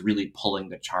one who was really pulling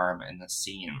the charm in the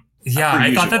scene. Yeah,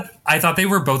 I thought they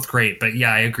were both great, but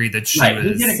yeah, I agree that she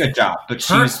he did a good job. But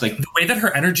she was like, the way that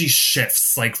her energy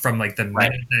shifts, like from like the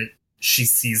minute that she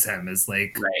sees him, is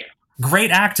like great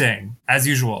acting as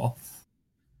usual.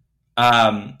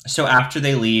 So after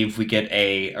they leave, we get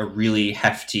a really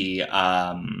hefty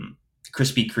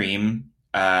Krispy Kreme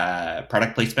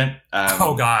product placement.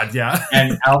 Oh God, yeah.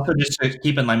 And also, just to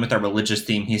keep in line with our religious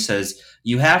theme, he says,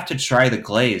 you have to try the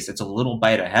glaze. It's a little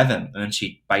bite of heaven. And then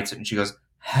she bites it and she goes,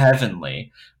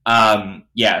 heavenly. So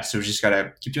we just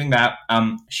gotta keep doing that.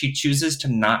 She chooses to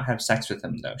not have sex with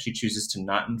him, though. She chooses to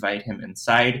not invite him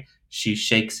inside. She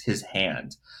shakes his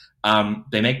hand.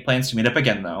 They make plans to meet up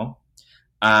again, though.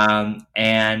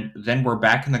 And then we're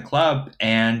back in the club,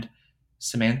 and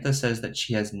Samantha says that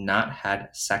she has not had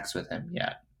sex with him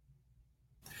yet.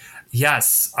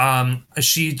 Yes.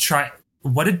 She tried.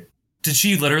 Did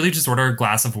she literally just order a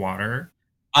glass of water?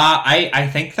 I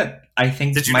think.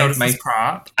 Did you notice this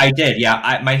prop? I did.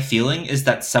 Yeah. My feeling is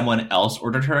that someone else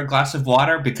ordered her a glass of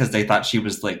water because they thought she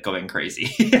was like going crazy.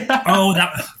 Oh,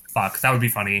 that would be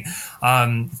funny.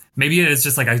 Maybe it is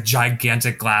just like a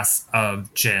gigantic glass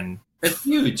of gin. It's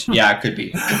huge. Yeah, it could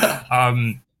be.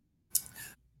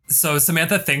 So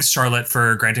Samantha thanks Charlotte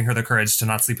for granting her the courage to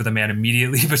not sleep with a man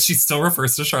immediately, but she still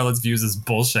refers to Charlotte's views as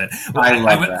bullshit. I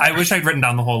love that. I wish I'd written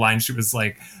down the whole line. She was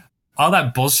like, all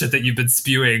that bullshit that you've been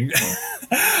spewing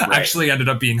actually ended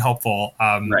up being helpful.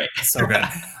 So good.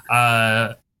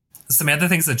 Samantha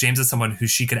thinks that James is someone who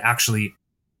she could actually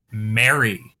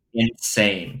marry.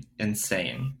 Insane.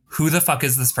 Who the fuck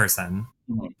is this person?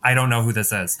 Mm-hmm. I don't know who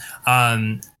this is.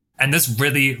 And this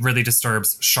really, really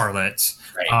disturbs Charlotte,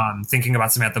 thinking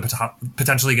about Samantha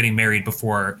potentially getting married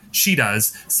before she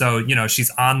does. So, you know,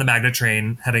 she's on the Magna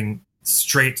train heading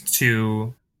straight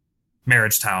to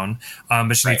Marriage Town,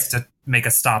 but she needs to make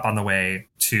a stop on the way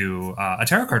to a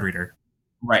tarot card reader.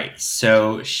 Right.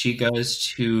 So she goes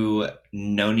to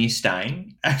Noni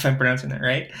Stein, if I'm pronouncing that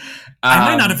right. I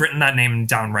might not have written that name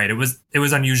down right. It was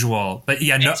unusual, but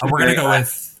yeah, we're gonna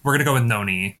go with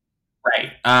Noni.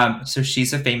 Right. So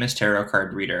she's a famous tarot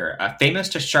card reader, famous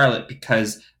to Charlotte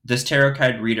because this tarot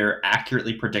card reader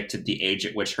accurately predicted the age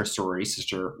at which her sorority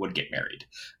sister would get married.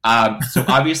 So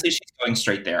obviously she's going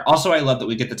straight there. Also, I love that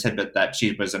we get the tidbit that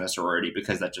she was in a sorority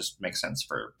because that just makes sense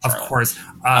for Charlotte. Of course.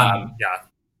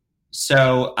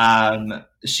 So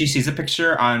she sees a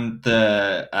picture on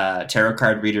the tarot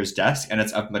card reader's desk, and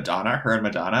it's of Madonna, her and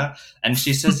Madonna. And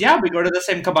she says, yeah, we go to the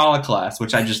same Kabbalah class,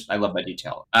 which I love that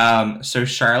detail. So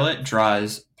Charlotte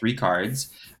draws 3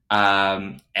 cards,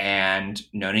 and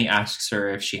Noni asks her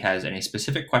if she has any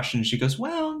specific questions. She goes,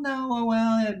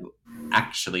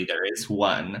 actually, there is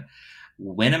one.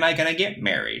 When am I going to get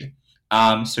married?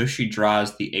 So she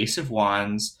draws the Ace of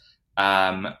Wands,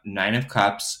 9 of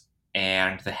Cups,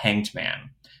 and the Hanged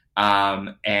Man.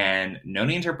 And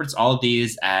Noni interprets all of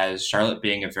these as Charlotte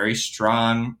being a very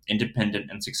strong, independent,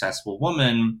 and successful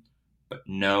woman, but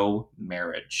no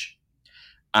marriage.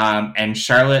 And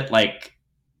Charlotte, like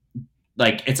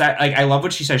it's like, I love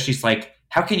what she says. She's like,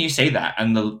 how can you say that?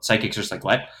 And the psychic's just like,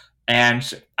 what?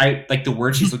 And I like the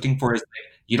word she's looking for is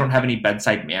like, you don't have any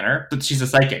bedside manner, but she's a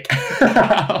psychic.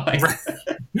 Like,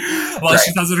 Right. Well,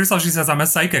 she says it herself. She says, I'm a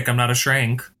psychic. I'm not a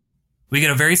shrink. We get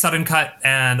a very sudden cut,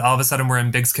 and all of a sudden we're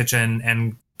in Big's kitchen,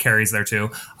 and Carrie's there too.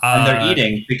 And they're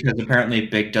eating because apparently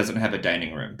Big doesn't have a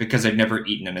dining room because they've never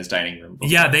eaten in his dining room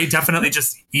before. Yeah, they definitely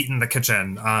just eat in the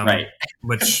kitchen. Right.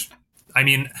 Which, I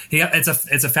mean, it's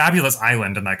a fabulous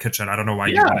island in that kitchen. I don't know why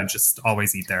you wouldn't just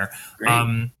always eat there.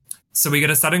 Great. So we get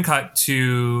a sudden cut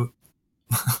to...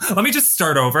 Let me just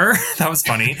start over. That was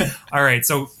funny. All right,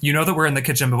 so you know that we're in the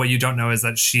kitchen, but what you don't know is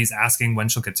that she's asking when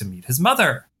she'll get to meet his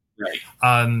mother. Right.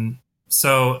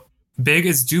 So Big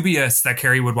is dubious that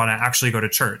Carrie would want to actually go to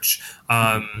church.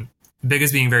 Big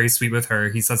is being very sweet with her.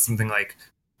 He says something like,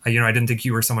 I didn't think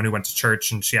you were someone who went to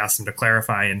church. And she asks him to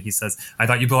clarify. And he says, I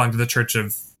thought you belonged to the church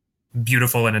of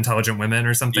beautiful and intelligent women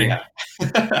or something.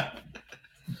 Yeah.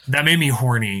 That made me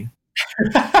horny.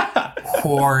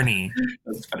 Horny.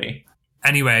 That's funny.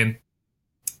 Anyway,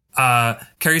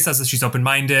 Carrie says that she's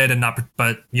open-minded and not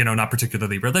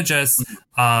particularly religious.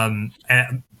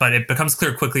 But it becomes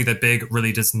clear quickly that Big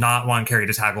really does not want Carrie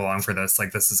to tag along for this.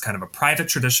 Like, this is kind of a private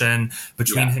tradition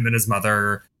between him and his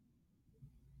mother.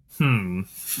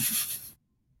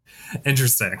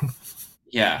 Interesting.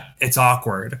 Yeah. It's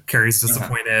awkward. Carrie's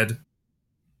disappointed.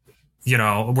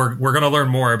 We're going to learn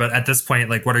more, but at this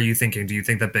point, like, what are you thinking? Do you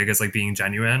think that Big is like being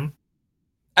genuine?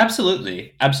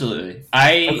 Absolutely.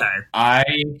 I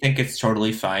think it's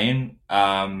totally fine.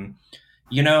 Like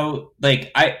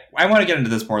I want to get into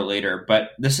this more later, but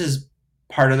this is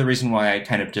part of the reason why I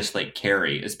kind of dislike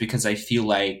Carrie is because I feel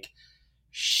like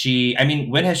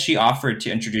when has she offered to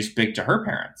introduce Big to her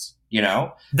parents?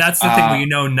 That's the thing. We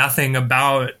know nothing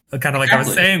about, kind of like I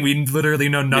was saying, we literally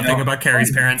know nothing about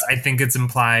Carrie's parents. I think it's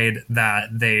implied that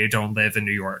they don't live in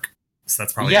New York. So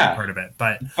that's probably part of it.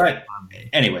 But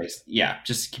anyways,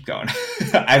 just keep going.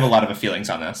 I have a lot of feelings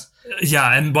on this.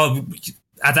 Yeah. And well,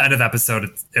 at the end of the episode,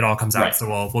 it all comes out. Right.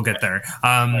 So we'll get there.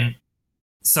 Right.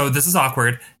 So this is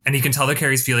awkward. And he can tell that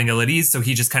Carrie's feeling ill at ease. So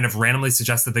he just kind of randomly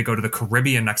suggests that they go to the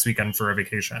Caribbean next weekend for a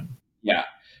vacation. Yeah.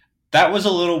 That was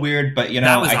a little weird, but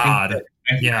that was odd.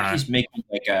 I think he's making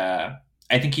I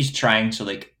think he's trying to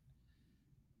like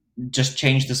just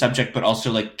change the subject, but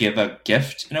also like give a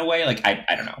gift in a way. Like I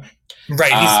don't know.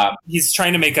 Right. He's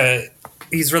trying to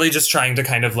he's really just trying to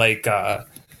kind of like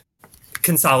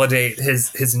consolidate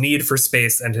his need for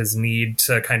space and his need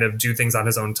to kind of do things on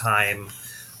his own time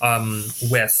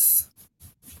with,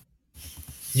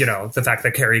 the fact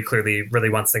that Carrie clearly really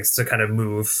wants things to kind of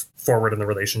move forward in the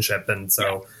relationship. And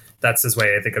so that's his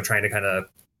way, I think, of trying to kind of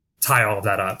tie all of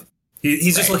that up.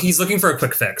 He's just he's looking for a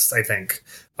quick fix, I think.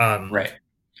 Right.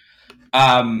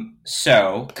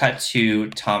 So cut to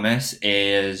Thomas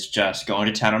is just going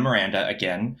to town on Miranda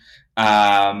again.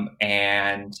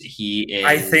 And he is...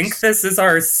 I think this is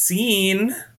our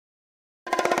scene.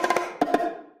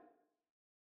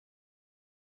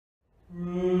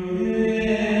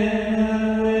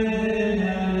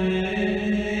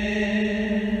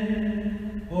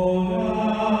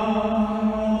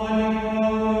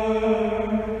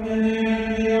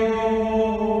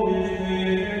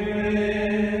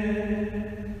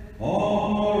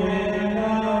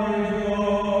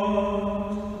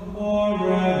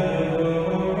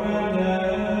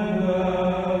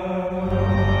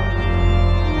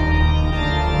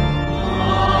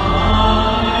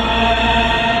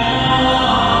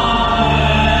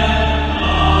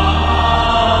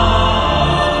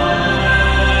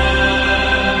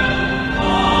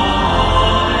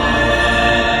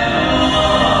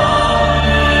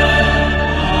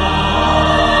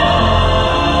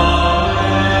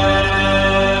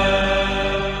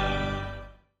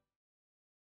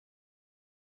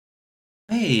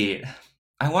 Wait,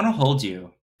 I want to hold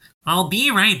you. I'll be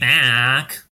right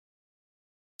back.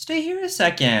 Stay here a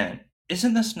second.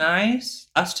 Isn't this nice?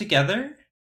 Us together?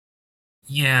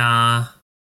 Yeah.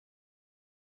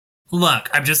 Look,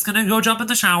 I'm just gonna go jump in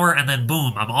the shower and then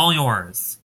boom, I'm all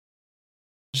yours.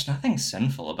 There's nothing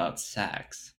sinful about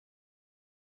sex.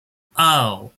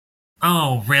 Oh,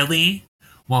 really?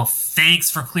 Well,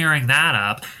 thanks for clearing that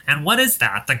up. And what is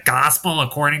that? The gospel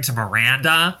according to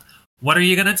Miranda? What are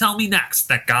you going to tell me next?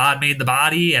 That God made the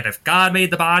body, and if God made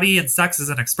the body and sex is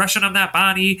an expression of that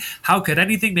body, how could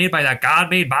anything made by that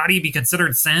God-made body be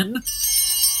considered sin?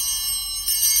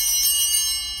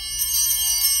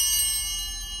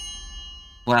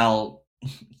 Well,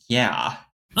 yeah.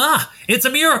 Ah, it's a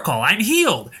miracle. I'm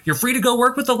healed. You're free to go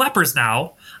work with the lepers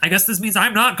now. I guess this means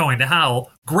I'm not going to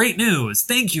hell. Great news.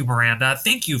 Thank you, Miranda.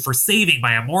 Thank you for saving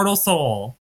my immortal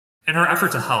soul. In her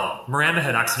effort to help, Miranda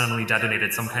had accidentally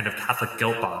detonated some kind of Catholic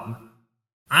guilt bomb.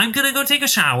 I'm gonna go take a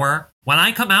shower. When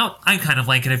I come out, I'd kind of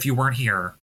like it if you weren't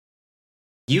here.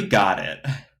 You got it.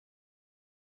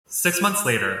 6 months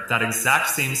later, that exact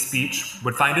same speech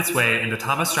would find its way into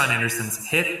Thomas John Anderson's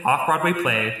hit off-Broadway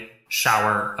play,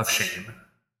 Shower of Shame.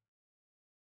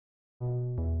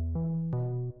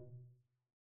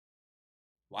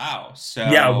 Wow. So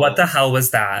Yeah, what the hell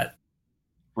was that?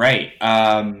 Right.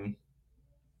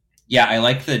 Yeah, I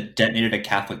like the detonated a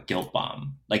Catholic guilt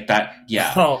bomb. Like that.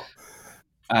 Yeah. Oh.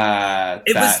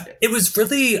 It was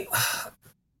really,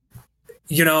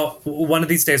 you know, one of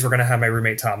these days we're going to have my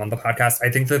roommate Tom on the podcast. I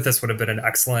think that this would have been an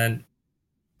excellent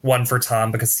one for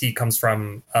Tom because he comes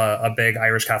from a big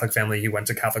Irish Catholic family. He went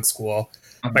to Catholic school.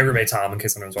 My roommate Tom, in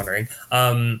case anyone was wondering.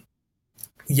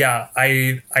 Yeah,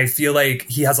 I feel like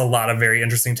he has a lot of very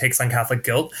interesting takes on Catholic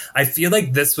guilt. I feel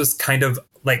like this was kind of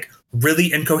like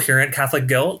really incoherent Catholic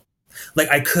guilt. Like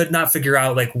I could not figure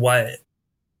out what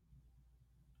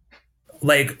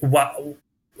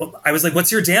I was like,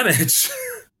 what's your damage?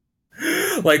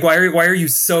 Like, why are you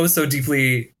so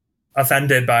deeply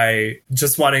offended by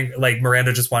just wanting, like,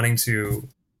 Miranda just wanting to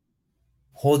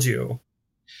hold you?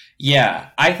 Yeah,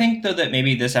 I think though that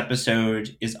maybe this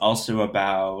episode is also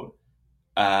about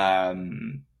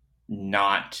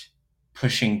not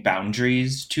pushing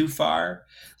boundaries too far.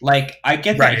 Like, I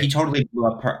get that he totally blew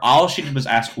up her. All she did was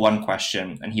ask one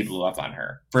question and he blew up on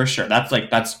her. For sure.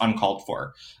 That's uncalled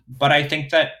for. But I think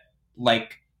that,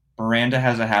 like, Miranda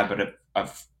has a habit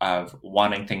of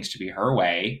wanting things to be her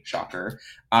way. Shocker.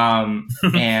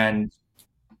 And,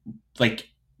 like,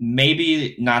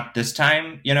 maybe not this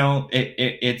time, you know,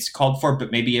 it's called for,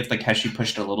 but maybe if, like, had she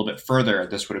pushed it a little bit further,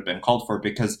 this would have been called for,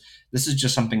 because this is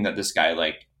just something that this guy,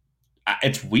 like,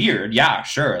 it's weird. Yeah,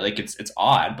 sure. Like, it's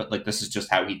odd, but, like, this is just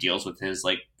how he deals with his,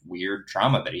 like, weird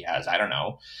trauma that he has. I don't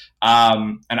know.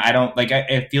 And I don't, like,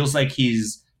 it feels like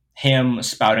him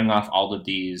spouting off all of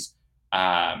these,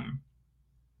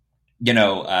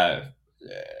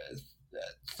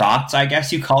 thoughts, I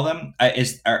guess you call them,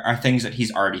 are things that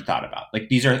he's already thought about. Like,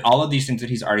 these are all of these things that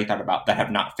he's already thought about that have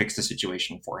not fixed the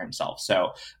situation for himself.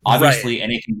 So obviously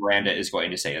anything Miranda is going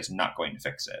to say is not going to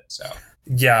fix it. So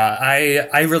yeah,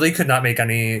 I really could not make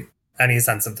any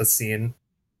sense of the scene.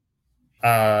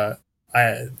 I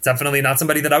definitely not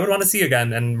somebody that I would want to see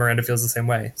again, and Miranda feels the same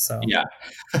way. So yeah.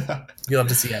 You love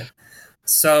to see it.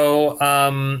 So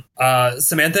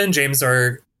Samantha and James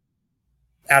are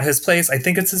at his place. I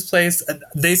think it's his place.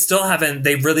 They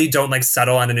really don't, like,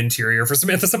 settle on an interior for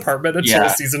Samantha's apartment until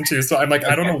season 2. So I'm like,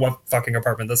 I don't know what fucking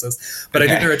apartment this is, but I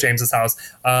think they're at James's house.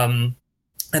 And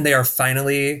they are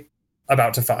finally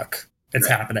about to fuck. It's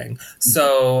happening.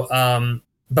 So,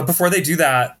 but before they do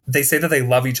that, they say that they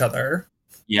love each other.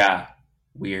 Yeah.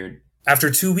 Weird.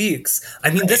 After 2 weeks. I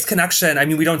mean, this connection, I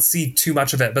mean, we don't see too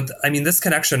much of it, but I mean, this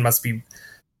connection must be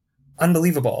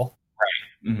unbelievable.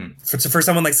 Mm-hmm. For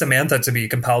someone like Samantha to be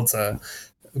compelled to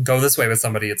go this way with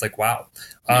somebody, it's like, wow.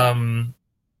 Yeah.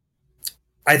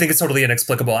 I think it's totally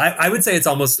inexplicable. I would say it's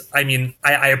almost, I mean,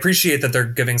 I appreciate that they're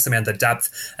giving Samantha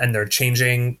depth and they're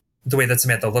changing the way that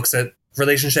Samantha looks at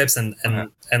relationships and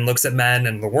looks at men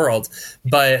and the world.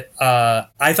 But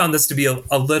I found this to be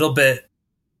a little bit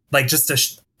like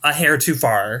just a hair too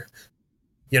far,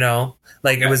 you know?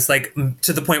 Like, it was, like,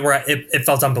 to the point where it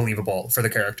felt unbelievable for the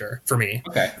character, for me.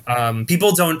 Okay.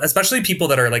 People don't, especially people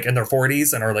that are, like, in their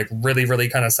 40s and are, like, really, really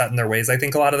kind of set in their ways, I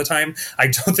think, a lot of the time. I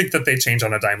don't think that they change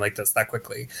on a dime like this that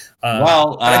quickly. The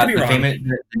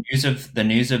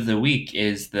news of the week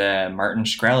is the Martin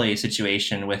Shkreli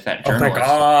situation with that journalist. Oh, my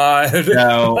God.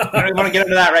 So, I don't want to get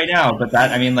into that right now, but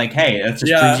that, I mean, like, hey, that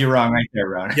just proves you wrong right there,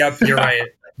 Ron. Yep, you're right.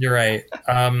 You're right.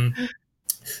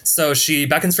 So she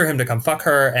beckons for him to come fuck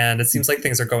her, and it seems like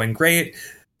things are going great.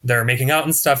 They're making out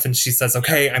and stuff, and she says,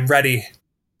 okay, I'm ready.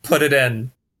 Put it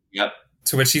in. Yep.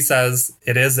 To which he says,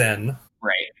 it is in.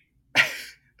 Right.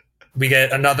 We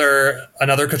get another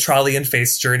Cattrallian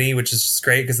face journey, which is just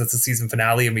great because it's a season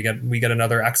finale, and we get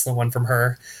another excellent one from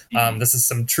her. Mm-hmm. This is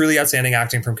some truly outstanding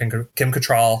acting from Kim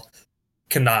Cattrall.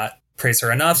 Cannot praise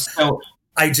her enough. So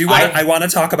I want to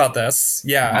talk about this.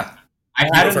 Yeah. I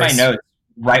had in my notes,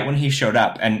 right when he showed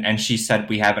up and she said,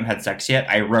 we haven't had sex yet,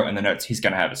 I wrote in the notes, he's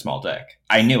going to have a small dick.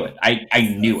 I knew it.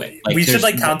 I knew it. Like, we should,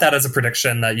 like, count that as a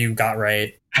prediction that you got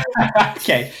right.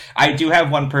 Okay. I do have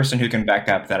one person who can back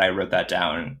up that I wrote that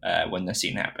down when the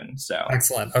scene happened. So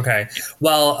excellent. Okay.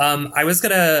 Well, I was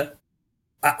going to,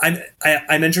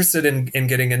 I'm interested in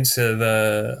getting into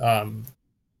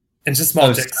Into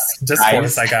small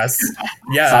discourse, I guess.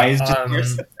 Yeah. Size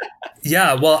discourse.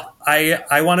 Yeah. Well,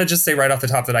 I want to just say right off the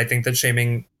top that I think that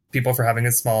shaming people for having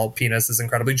a small penis is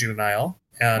incredibly juvenile.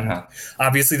 And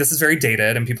obviously this is very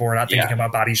dated and people were not thinking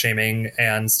about body shaming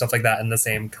and stuff like that in the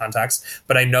same context.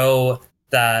 But I know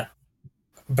that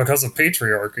because of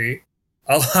patriarchy,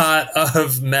 a lot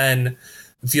of men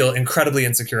feel incredibly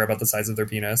insecure about the size of their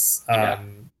penis.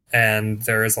 And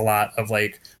there is a lot of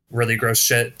like really gross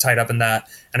shit tied up in that.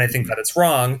 And I think that it's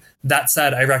wrong. That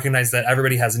said, I recognize that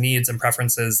everybody has needs and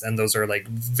preferences, and those are like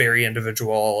very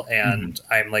individual. And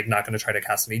I'm like not going to try to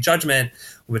cast any judgment,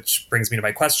 which brings me to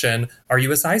my question. Are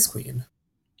you a size queen?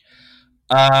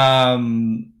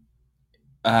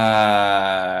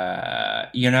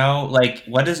 You know, like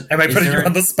what is, am I putting you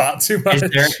on the spot too much?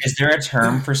 Is there a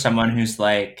term for someone who's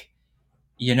like,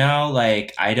 you know,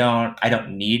 like I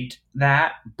don't need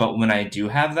that, but when I do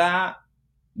have that,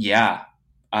 yeah.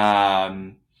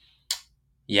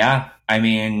 Yeah. I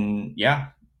mean, yeah.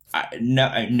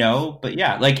 No, but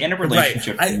yeah, like in a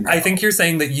relationship. Right. I think you're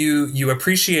saying that you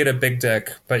appreciate a big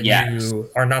dick, but you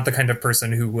are not the kind of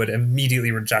person who would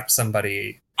immediately reject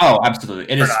somebody. Oh,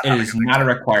 absolutely. It is not a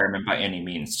requirement by any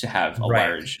means to have a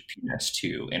large penis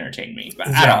to entertain me, but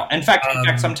at all. In fact,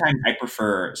 sometimes I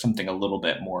prefer something a little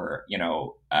bit more, you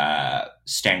know,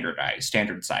 standard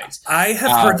size. I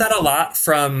have heard that a lot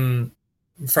from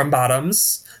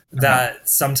bottoms, that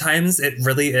sometimes it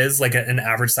really is like an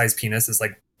average size penis is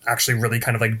like actually really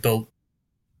kind of like built,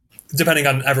 depending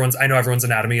on I know everyone's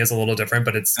anatomy is a little different,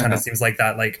 but it's kind of seems like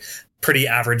that like pretty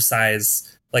average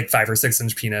size, like 5 or 6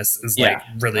 inch penis is like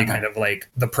really kind of like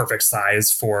the perfect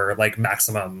size for like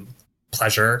maximum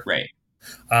pleasure. Right.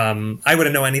 I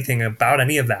wouldn't know anything about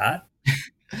any of that.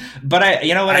 But I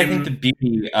think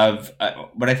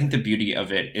the beauty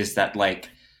of it is that like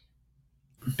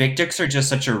big dicks are just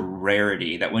such a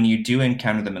rarity that when you do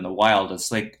encounter them in the wild,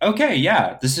 it's like, okay,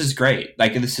 yeah, this is great.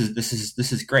 Like this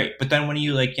is great. But then when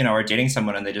you like, you know, are dating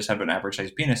someone and they just have an average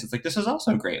sized penis, it's like, this is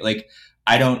also great. Like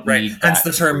I don't need that. Hence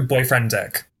the term boyfriend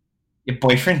dick. Yeah,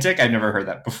 boyfriend dick? I've never heard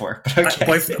that before. But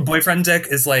okay. Boyfriend dick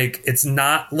is like, it's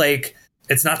not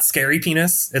scary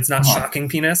penis. It's not shocking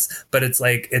penis, but it's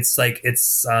like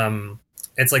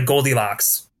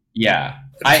Goldilocks. Yeah.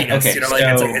 Penis, you know,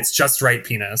 like it's just right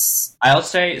penis. I'll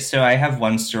say, so I have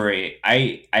one story.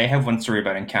 I have one story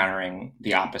about encountering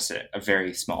the opposite, a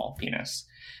very small penis.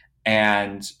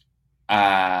 And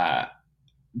I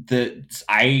didn't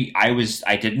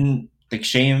like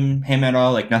shame him at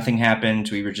all. Like nothing happened.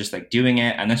 We were just like doing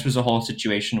it. And this was a whole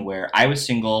situation where I was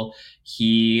single.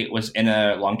 He was in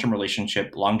a long-term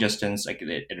relationship, long distance, like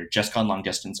it had just gone long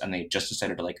distance, and they just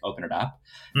decided to like open it up.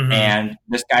 And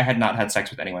this guy had not had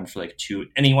sex with anyone for like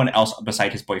anyone else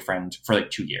beside his boyfriend for like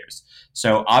 2 years.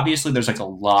 So obviously there's like a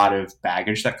lot of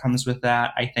baggage that comes with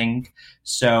that, I think.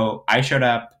 So I showed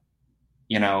up,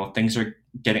 you know, things are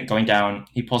going down.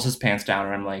 He pulls his pants down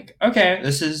and I'm like, okay,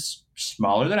 this is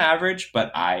smaller than average,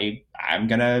 but I'm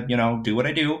gonna, you know, do what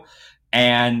I do.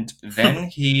 And then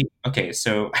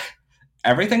so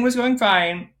everything was going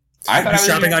fine. I thought I was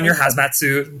strapping on your hazmat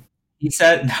suit. He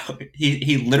said no.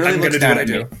 He literally looks down at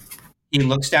me. He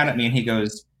looks down at me and he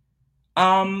goes,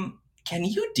 "Can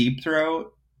you deep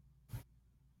throat?"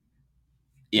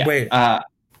 Yeah. Wait.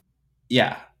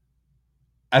 Yeah.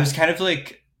 I was kind of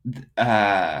like,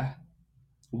 I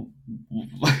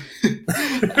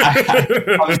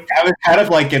was kind of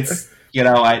like, it's, you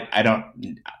know,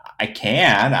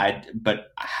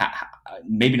 but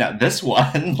maybe not this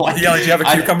one. Like, yeah, like, do you have a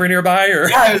cucumber nearby? Or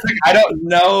yeah, I was like, I don't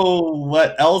know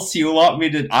what else you want me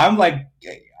to. I'm like,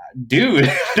 dude,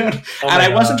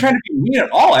 I wasn't trying to be mean at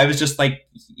all. I was just like,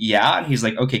 yeah, and he's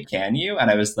like, okay, can you?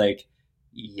 And I was like,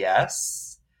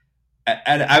 yes.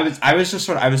 And I was just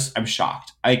sort of, I'm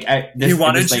shocked. He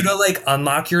wanted you to like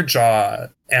unlock your jaw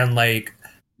and like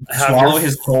swallow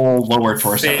his whole lower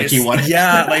torso. Like he wanted,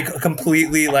 like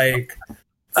completely like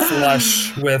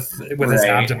flush with his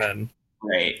abdomen.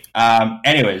 Right.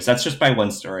 Anyways, that's just my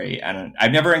one story, and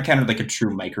I've never encountered like a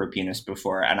true micro penis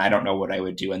before, and I don't know what I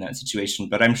would do in that situation,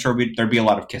 but I'm sure there'd be a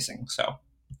lot of kissing. So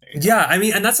yeah, I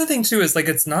mean, and that's the thing too, is like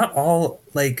it's not all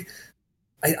like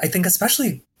I think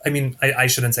especially. I mean, I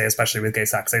shouldn't say especially with gay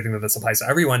sex. I think that this applies to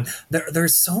everyone.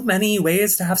 There's so many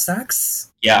ways to have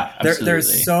sex. Yeah, absolutely.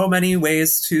 There's so many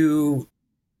ways to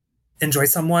enjoy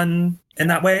someone in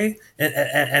that way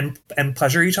and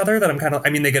pleasure each other that I'm kind of, I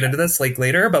mean, they get into this like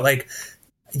later, but like,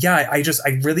 yeah, I do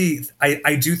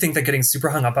think that getting super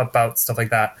hung up about stuff like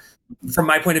that, from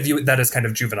my point of view, that is kind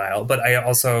of juvenile. But I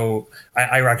also,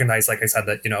 I recognize, like I said,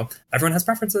 that, you know, everyone has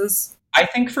preferences. I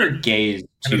think for gays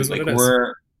too, like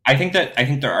I think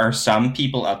there are some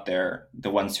people out there,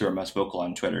 the ones who are most vocal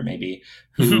on Twitter, maybe,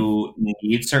 who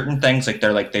need certain things.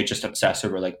 Like they just obsess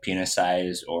over like penis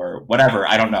size or whatever.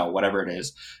 I don't know, whatever it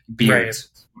is, beards,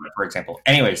 for example.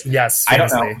 Anyways, yes, I don't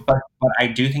famously. know, but I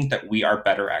do think that we are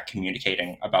better at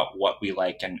communicating about what we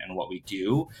like and what we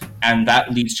do, and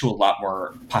that leads to a lot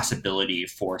more possibility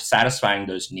for satisfying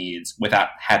those needs without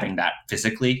having that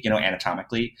physically,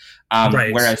 anatomically.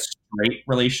 Right. Whereas straight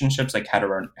relationships, like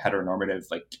heteronormative,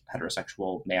 like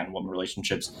heterosexual man-woman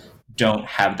relationships, don't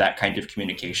have that kind of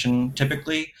communication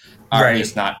typically, or at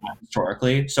least not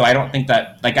historically. So I don't think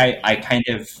that, like, I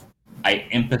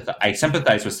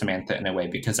sympathize with Samantha in a way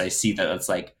because I see that it's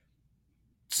like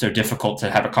so difficult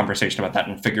to have a conversation about that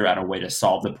and figure out a way to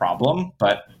solve the problem.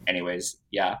 But anyways,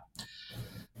 yeah.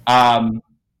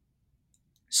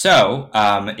 So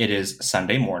it is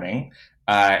Sunday morning.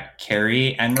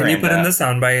 Carrie and Miranda. Can you put in the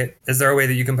soundbite? Is there a way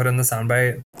that you can put in the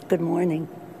soundbite? Good morning.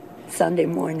 Sunday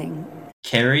morning.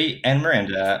 Carrie and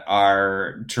Miranda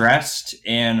are dressed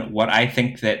in what I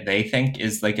think that they think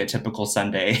is like a typical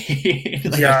Sunday.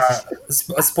 Yeah.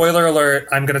 A spoiler alert.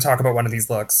 I'm going to talk about one of these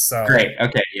looks. So. Great.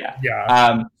 Okay. Yeah.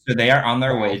 Yeah. So they are on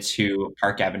their way to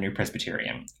Park Avenue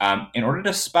Presbyterian in order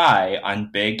to spy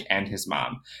on Big and his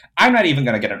mom. I'm not even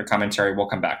going to get into commentary. We'll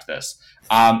come back to this.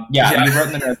 Yeah. You wrote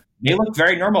in the note, they look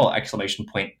very normal! Exclamation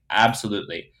point.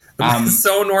 Absolutely.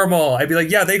 So normal. I'd be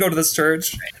like, yeah, they go to this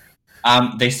church.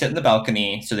 They sit in the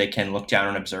balcony so they can look down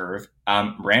and observe.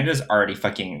 Miranda's already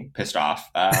fucking pissed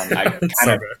off. I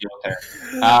kind of deal with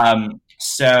her.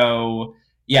 So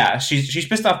yeah, she's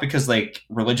pissed off because like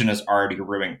religion is already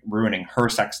ruining her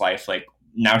sex life. Like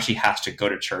now she has to go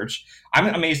to church. I'm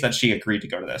amazed that she agreed to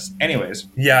go to this. Anyways.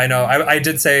 Yeah, I know. I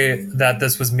did say that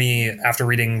this was me after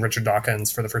reading Richard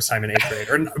Dawkins for the first time in 8th grade.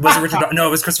 Or was it Richard? No,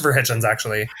 it was Christopher Hitchens,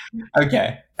 actually.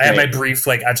 Okay. I had my brief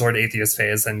like edgelord atheist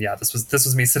phase, and yeah, this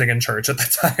was me sitting in church at the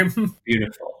time.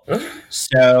 Beautiful.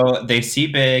 So they see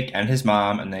Big and his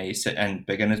mom, and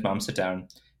Big and his mom sit down,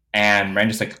 and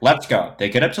Miranda's like, "Let's go." They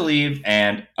get up to leave,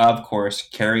 and of course,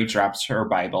 Carrie drops her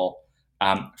Bible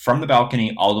from the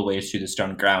balcony all the way to the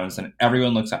stone grounds, and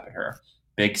everyone looks up at her.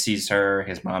 Big sees her,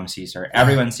 his mom sees her,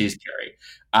 everyone sees Carrie.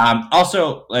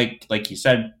 Also, like you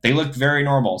said, they look very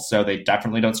normal, so they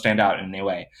definitely don't stand out in any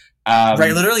way.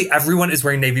 Right, literally everyone is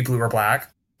wearing navy blue or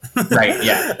black. Right,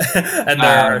 yeah. And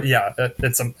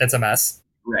it's a mess.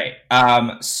 Right.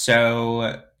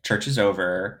 So church is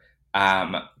over.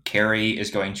 Carrie is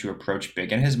going to approach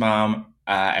Big and his mom,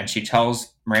 and she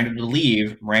tells Miranda to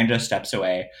leave. Miranda steps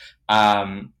away.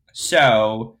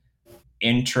 So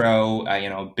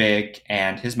intro, Big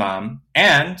and his mom,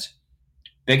 and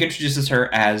Big introduces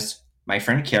her as my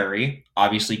friend Carrie.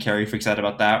 Obviously, Carrie freaks out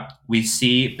about that. We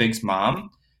see Big's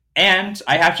mom, and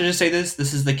I have to just say this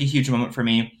is like a huge moment for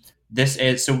me.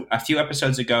 So a few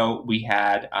episodes ago, we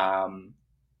had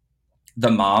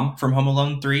the mom from Home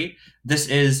Alone 3. This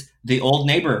is the old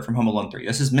neighbor from Home Alone 3.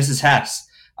 This is Mrs. Hess.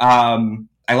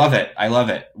 I love it.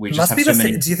 We just must have be so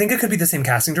many. Do you think it could be the same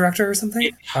casting director or something?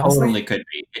 It totally could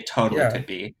be. It totally could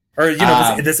be. Or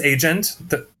this agent,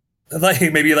 like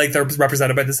maybe like they're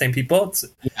represented by the same people.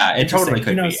 Yeah, it totally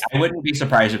could be. I wouldn't be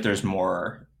surprised if there's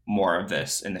more of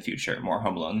this in the future. More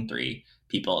Home Alone 3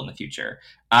 people in the future.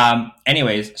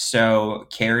 Anyways, so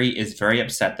Carrie is very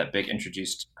upset that Big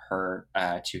introduced her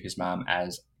to his mom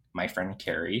as my friend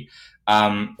Carrie.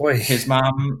 His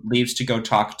mom leaves to go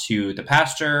talk to the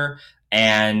pastor,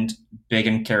 and Big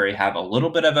and Carrie have a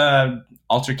little bit of a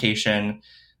altercation.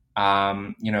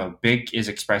 Big is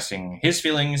expressing his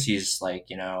feelings. He's like,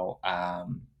 I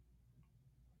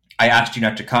asked you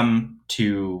not to come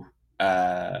to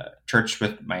church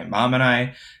with my mom and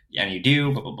I, and you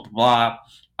do, blah, blah, blah,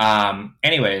 blah.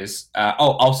 Anyways,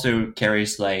 also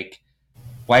Carrie's like,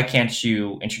 why can't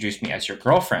you introduce me as your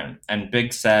girlfriend? And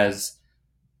Big says,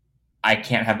 I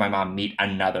can't have my mom meet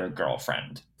another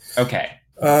girlfriend. Okay.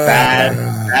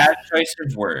 Bad choice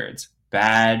of words.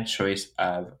 Bad choice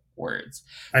of words.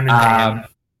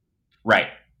 Right.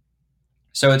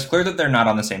 So it's clear that they're not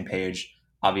on the same page,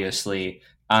 obviously.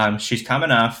 She's come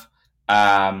enough.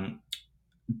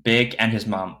 Big and his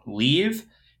mom leave.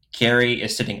 Carrie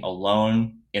is sitting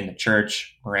alone in the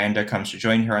church. Miranda comes to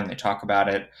join her and they talk about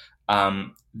it.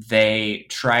 They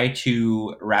try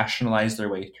to rationalize their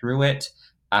way through it.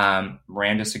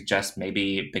 Miranda suggests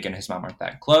maybe Big and his mom aren't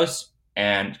that close.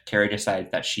 And Carrie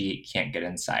decides that she can't get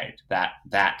inside.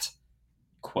 That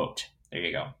quote. There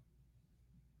you go.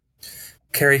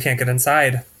 Carrie can't get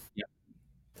inside.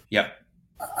 Yep.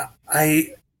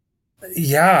 Where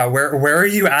are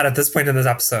you at this point in this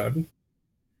episode?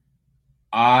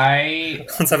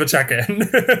 Let's have a check-in.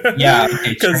 Yeah,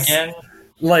 okay, check-in.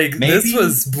 Like, this Maybe-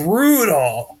 was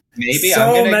brutal. Maybe so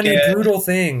I'm gonna many get brutal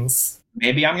things.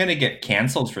 maybe I'm gonna get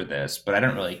canceled for this, but I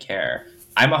don't really care.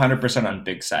 I'm 100% on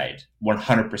Big Side.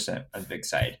 100% on Big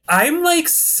Side. I'm like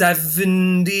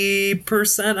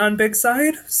 70% on Big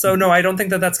Side. So no, I don't think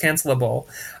that that's cancelable.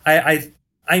 I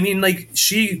mean, like,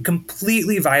 she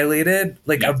completely violated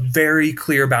like a very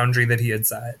clear boundary that he had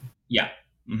set. Yeah.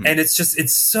 Mhm. And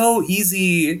it's so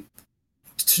easy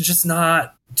to just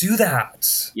not do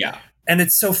that. Yeah. And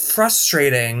it's so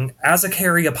frustrating as a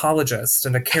Carrie apologist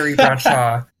and a Carrie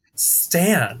Bradshaw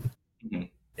stan. Mhm.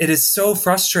 It is so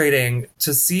frustrating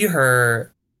to see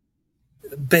her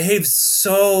behave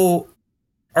so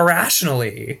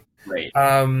irrationally. Right.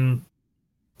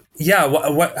 Yeah.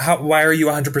 Why are you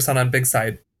 100% on Big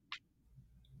Side?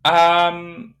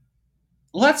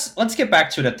 Let's get back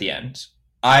to it at the end.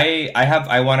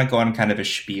 I want to go on kind of a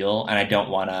spiel, and I don't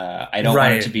want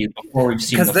Right. it to be before we've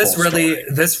seen Because the full story.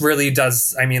 this really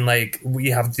does. I mean, like,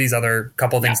 we have these other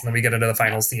couple things, and then we get into the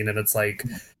final scene, and it's like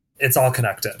it's all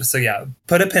connected. So yeah,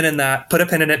 put a pin in that. Put a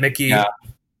pin in it, Mickey. Yeah.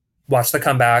 Watch The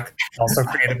Comeback, also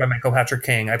created by Michael Patrick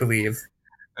King, I believe.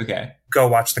 Okay. Go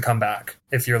watch The Comeback.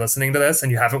 If you're listening to this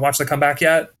and you haven't watched The Comeback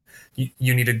yet,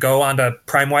 you need to go onto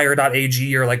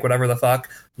primewire.ag or like whatever the fuck,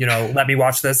 let me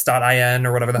watch this.in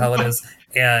or whatever the hell it is.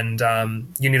 And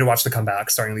you need to watch The Comeback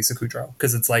starring Lisa Kudrow,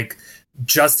 because it's like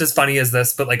just as funny as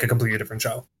this, but like a completely different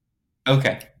show.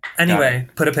 Okay. Anyway,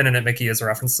 put a pin in it, Mickey, as a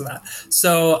reference to that.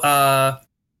 So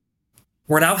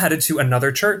we're now headed to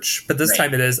another church, but this Right.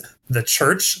 time it is the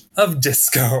Church of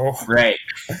Disco. Right.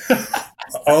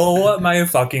 Oh my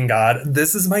fucking God.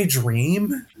 This is my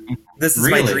dream. This is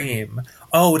my Really? dream.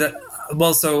 Oh,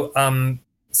 well, so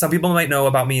some people might know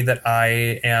about me that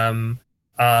I am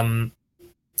I'm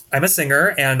a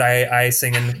singer, and I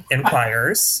sing in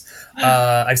choirs.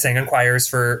 I've sang in choirs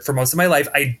for most of my life.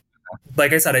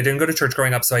 Like I said, I didn't go to church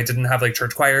growing up, so I didn't have like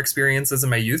church choir experiences in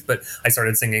my youth, but I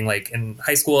started singing like in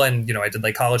high school, and I did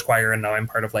like college choir, and now I'm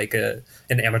part of like an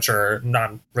amateur,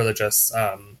 non-religious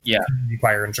community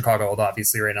choir in Chicago, although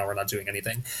obviously right now we're not doing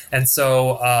anything. And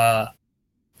so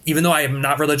even though I am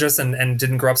not religious and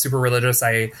didn't grow up super religious,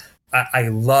 I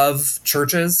love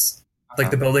churches,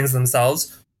 like the buildings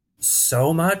themselves,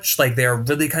 so much. Like, they're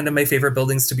really kind of my favorite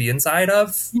buildings to be inside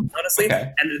of, honestly.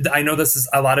 Okay. And I know this is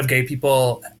a lot of gay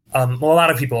people, a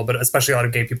lot of people, but especially a lot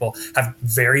of gay people have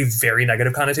very, very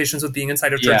negative connotations with being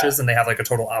inside of churches, and they have like a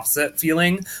total opposite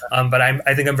feeling. But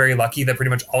I think I'm very lucky that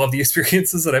pretty much all of the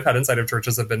experiences that I've had inside of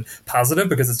churches have been positive,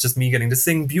 because it's just me getting to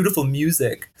sing beautiful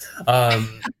music.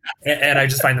 And I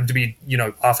just find them to be,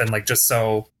 often like just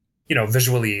so,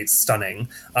 visually stunning.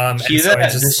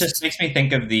 This just makes me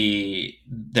think of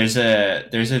there's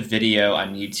a video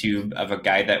on YouTube of a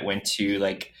guy that went to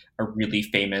like a really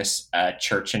famous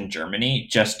church in Germany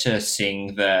just to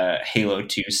sing the Halo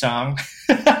 2 song.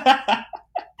 That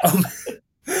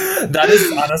is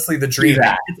honestly the dream. Do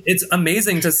that. It's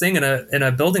amazing to sing in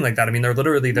a building like that. I mean,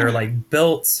 they're like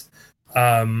built.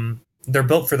 They're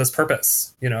built for this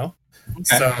purpose, Okay,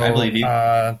 so I believe you.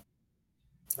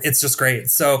 It's just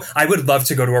great. So I would love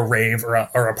to go to a rave or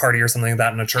a party or something like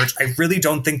that in a church. I really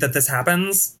don't think that this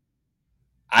happens.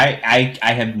 I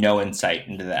have no insight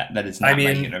into that. That is not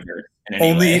my universe in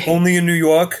any way. Only in New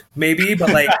York, maybe,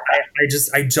 but like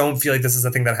I don't feel like this is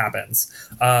a thing that happens.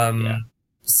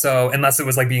 So unless it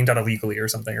was like being done illegally or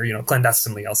something, or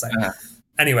clandestinely, I'll say.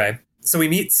 Anyway, so we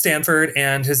meet Stanford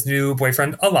and his new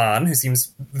boyfriend Alan, who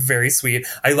seems very sweet.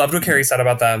 I loved what Carrie said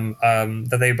about them,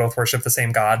 that they both worship the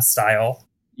same God style.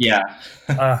 Yeah.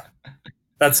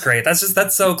 That's great.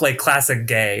 That's so like classic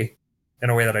gay in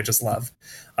a way that I just love.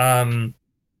 I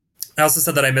also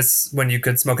said that I miss when you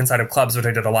could smoke inside of clubs, which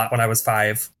I did a lot when I was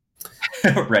 5.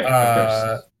 Right.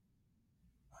 Of course.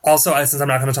 Also, since I'm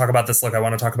not going to talk about this look, I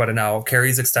want to talk about it now.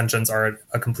 Carrie's extensions are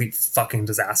a complete fucking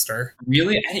disaster.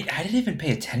 Really? I didn't even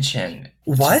pay attention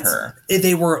What? to her.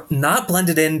 They were not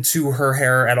blended into her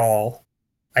hair at all.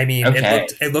 I mean, Okay.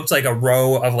 it looked like a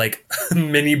row of like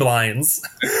mini blinds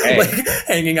Okay. like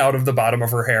hanging out of the bottom of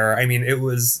her hair. I mean, it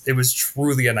was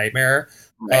truly a nightmare.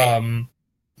 Right.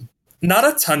 Not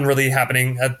a ton really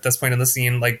happening at this point in the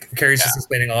scene. Like, Carrie's just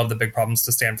explaining all of the big problems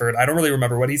to Stanford. I don't really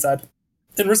remember what he said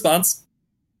in response.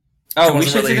 Oh, we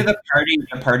should say that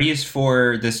the party is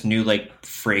for this new like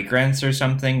fragrance or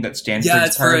something that Stanford's Yeah,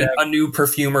 it's for part of. a new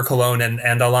perfume or cologne, and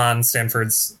Alan,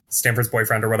 Stanford's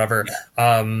boyfriend or whatever,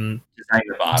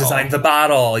 designed the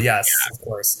bottle. Yes, of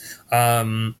course.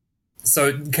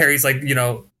 So Carrie's like,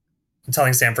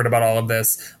 telling Stanford about all of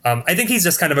this. I think he's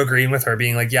just kind of agreeing with her,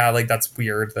 being like, yeah, like that's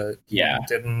weird that he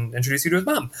didn't introduce you to his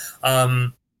mom.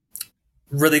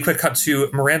 Really quick cut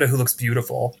to Miranda, who looks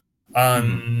beautiful.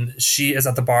 She is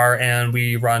at the bar, and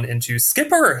we run into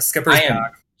Skipper. Skipper's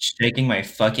back. Shaking my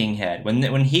fucking head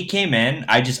when he came in.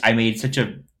 I made such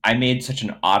an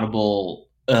audible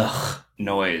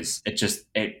noise.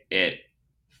 Okay.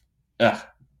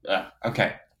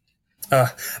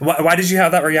 Why did you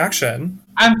have that reaction?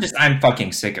 I'm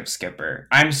fucking sick of Skipper.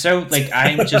 I'm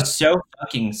just so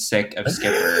fucking sick of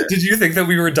Skipper. Did you think that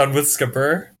we were done with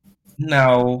Skipper?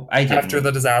 No, I didn't. After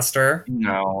the disaster?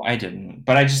 No, I didn't.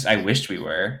 But I wished we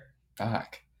were.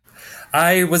 Fuck.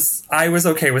 I was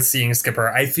okay with seeing Skipper.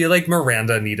 I feel like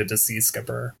Miranda needed to see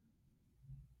Skipper.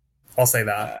 I'll say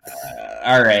that.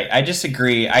 All right, I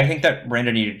disagree. I think that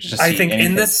Miranda needed to just. I think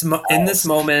in this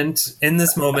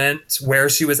moment where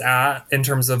she was at, in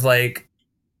terms of like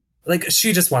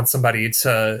she just wants somebody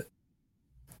to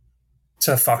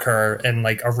fuck her in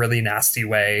like a really nasty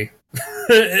way,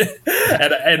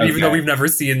 and even though we've never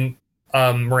seen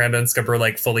Miranda and Skipper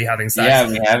like fully having sex, yeah,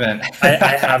 we haven't.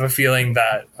 I have a feeling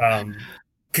that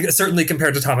certainly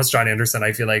compared to Thomas John Anderson,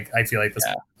 I feel like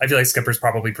Skipper's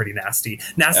probably pretty nasty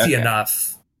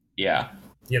enough. Yeah.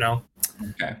 You know?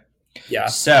 Okay. Yeah.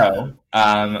 So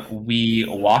we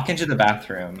walk into the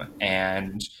bathroom,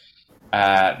 and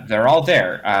they're all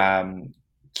there.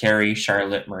 Carrie,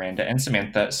 Charlotte, Miranda, and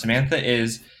Samantha. Samantha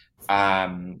is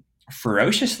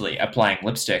ferociously applying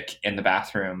lipstick in the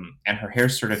bathroom, and her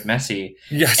hair's sort of messy.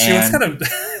 Yeah, she was kind of...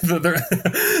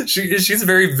 she's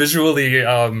very visually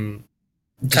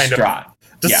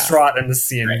distraught in the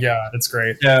scene. Right. Yeah, it's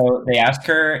great. So they ask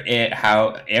her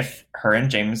if her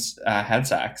and James had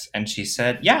sex, and she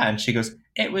said yeah, and she goes,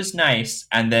 it was nice,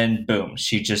 and then boom,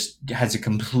 she just has a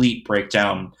complete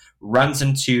breakdown, runs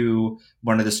into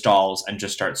one of the stalls and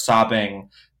just starts sobbing.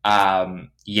 They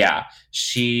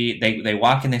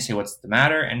walk in, they say, what's the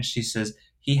matter? And she says,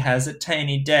 he has a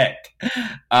tiny dick.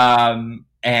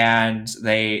 And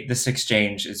this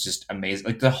exchange is just amazing.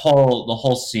 Like the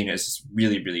whole scene is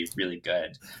really, really, really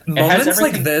good. Moments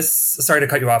like this, sorry to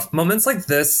cut you off. Moments like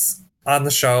this on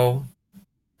the show,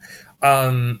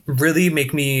 really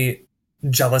make me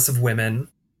jealous of women.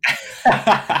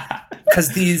 Because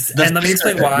and let me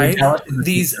explain why.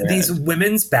 These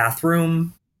women's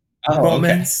bathroom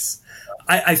moments.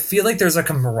 Okay. I feel like there's a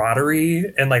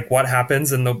camaraderie in like what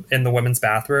happens in the women's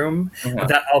bathroom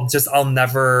that I'll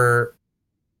never.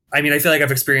 I mean, I feel like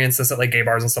I've experienced this at like gay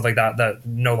bars and stuff like that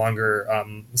no longer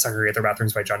segregate their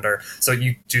bathrooms by gender. So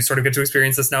you do sort of get to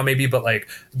experience this now, maybe, but like,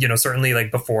 you know, certainly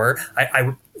like before,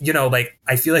 I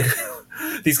feel like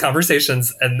these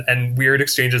conversations and weird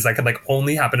exchanges that can like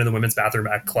only happen in the women's bathroom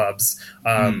at clubs,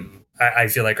 I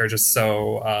feel like are just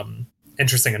so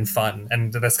interesting and fun,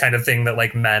 and this kind of thing that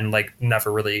like men like never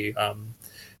really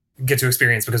get to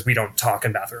experience because we don't talk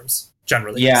in bathrooms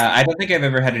generally. Yeah, I don't think I've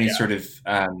ever had any sort of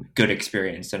good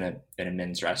experience in a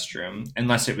men's restroom,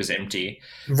 unless it was empty.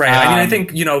 Right. I mean, I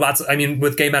think, you know,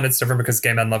 with gay men, it's different because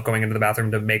gay men love going into the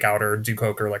bathroom to make out or do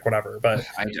coke or like whatever. But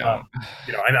I don't.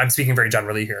 I'm speaking very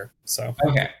generally here. So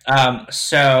okay.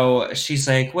 So she's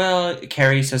like, well,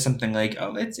 Carrie says something like,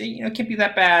 oh, it's it can't be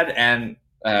that bad, and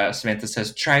Samantha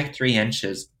says, try 3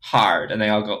 inches hard, and they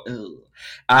all go, ooh.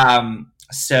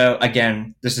 So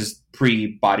again, this is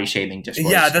pre-body shaming discourse.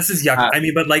 Yeah, this is yuck. I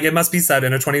mean, but like it must be said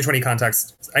in a 2020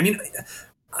 context. I mean,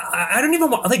 I don't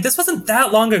even want, like, this wasn't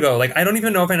that long ago. Like, I don't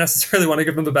even know if I necessarily want to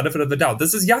give them the benefit of the doubt.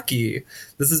 This is yucky.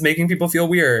 This is making people feel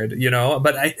weird, you know?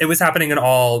 But it was happening in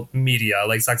all media.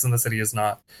 Like, Sex and the City is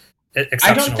not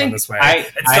exceptional in this way.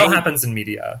 It still happens in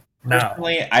media.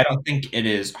 Personally, I don't think it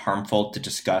is harmful to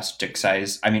discuss dick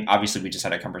size. I mean, obviously, we just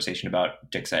had a conversation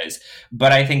about dick size,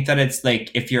 but I think that it's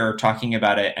like if you're talking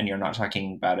about it and you're not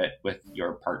talking about it with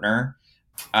your partner,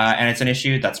 and it's an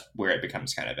issue, that's where it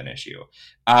becomes kind of an issue.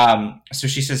 So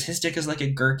she says his dick is like a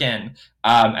gherkin,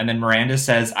 and then Miranda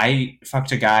says, I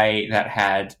fucked a guy that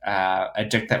had a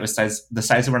dick that was the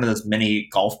size of one of those mini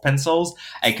golf pencils.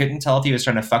 I couldn't tell if he was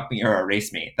trying to fuck me or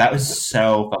erase me. That was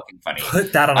so fucking funny.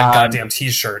 Put that on a goddamn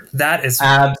t-shirt. That is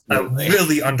absolutely a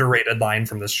really underrated line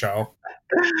from this show.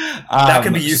 That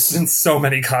can be used in so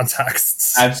many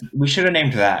contexts. We should have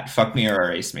named that "Fuck Me or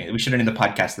Erase Me." We should have named the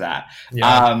podcast that.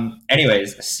 Yeah.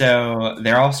 Anyways, so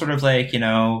they're all sort of like,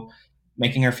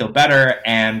 making her feel better,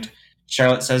 and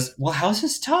Charlotte says, "Well, how's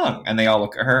his tongue?" And they all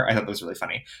look at her. I thought that was really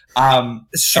funny.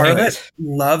 Charlotte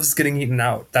loves getting eaten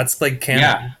out. That's like canon.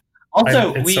 Yeah.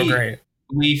 Also, it's so great.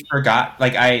 We forgot,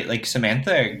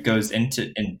 Samantha goes in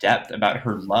depth about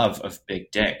her love of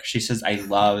big dick. She says, "I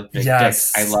love big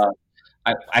dicks. I love."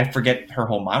 I forget her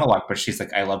whole monologue, but she's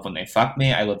like, I love when they fuck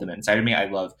me. I love them inside of me. I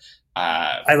love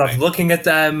looking at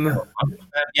them.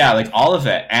 Yeah, like all of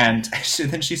it. And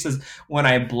then she says, when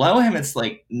I blow him, it's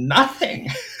like nothing.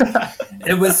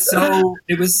 It was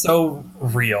so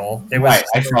real. It was right.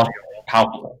 I felt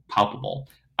palpable.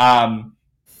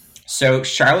 So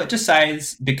Charlotte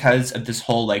decides, because of this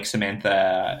whole like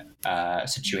Samantha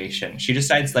situation, she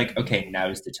decides like, okay,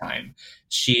 now's the time.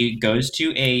 She goes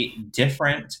to a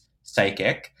different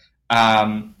psychic,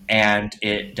 and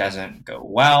it doesn't go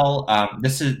well.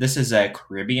 This is a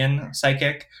Caribbean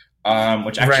psychic,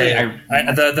 which actually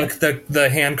the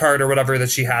hand card or whatever that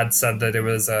she had said that it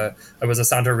was a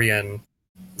Santorian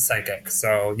psychic.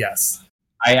 So yes,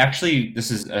 I actually,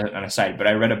 this is an aside, but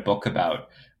I read a book about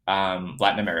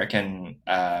Latin American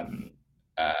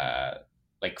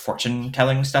like fortune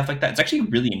telling stuff like that. It's actually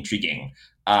really intriguing,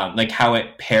 like how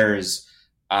it pairs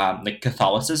like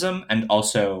Catholicism and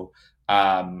also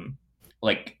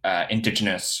like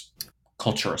indigenous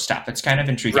culture stuff. It's kind of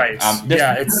intriguing. Right.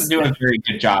 It's doing a very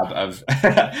good job of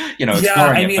exploring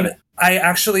I mean, I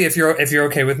actually, if you're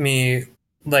okay with me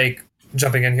like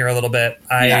jumping in here a little bit,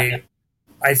 I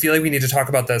feel like we need to talk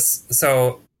about this.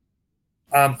 So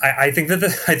I think that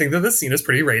the scene is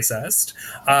pretty racist.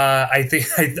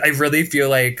 I really feel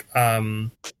like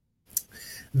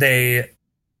they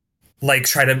like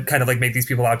try to kind of like make these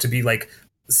people out to be like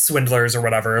swindlers or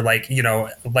whatever, like, you know,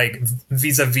 like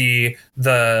vis-a-vis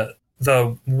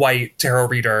the white tarot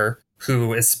reader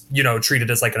who is, you know, treated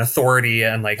as like an authority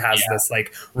and like has this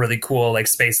like really cool like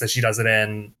space that she does it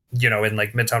in, you know, in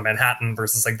like Midtown Manhattan,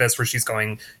 versus like this where she's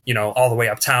going, you know, all the way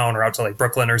uptown or out to like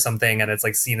Brooklyn or something, and it's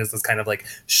like seen as this kind of like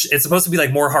it's supposed to be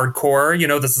like more hardcore, you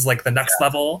know, this is like the next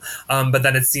level, but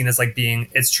then it's seen as like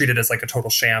it's treated as like a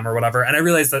total sham or whatever. And I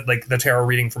realized that like the tarot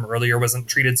reading from earlier wasn't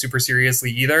treated super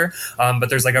seriously either, but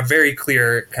there's like a very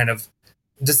clear kind of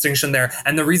distinction there.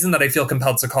 And the reason that I feel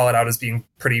compelled to call it out as being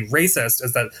pretty racist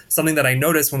is that something that I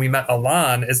noticed when we met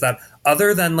Elan is that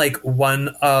other than like one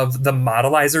of the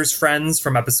modelizer's friends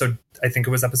from episode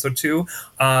 2,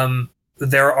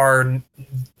 there are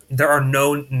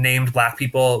no named Black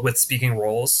people with speaking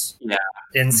roles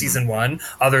in season 1,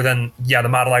 other than the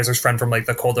modelizer's friend from like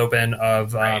the cold open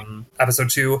of episode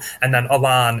 2, and then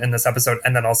Elan in this episode,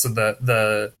 and then also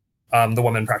the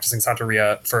woman practicing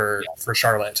Santeria for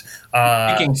Charlotte.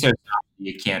 Speaking so softly,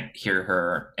 you can't hear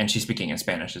her, and she's speaking in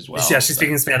Spanish as well. Yeah, she's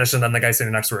speaking Spanish, and then the guy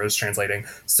sitting next to her is translating.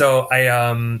 So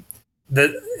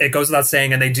it goes without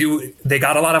saying, and they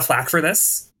got a lot of flack for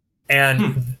this.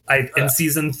 And in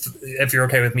season, if you're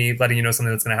okay with me letting you know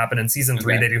something that's going to happen in season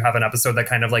 3, they do have an episode that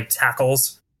kind of like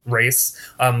tackles race.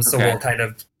 So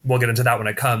we'll get into that when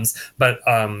it comes. But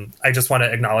I just want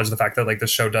to acknowledge the fact that like the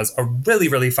show does a really,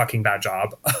 really fucking bad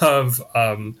job of,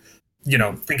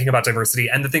 thinking about diversity.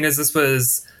 And the thing is, this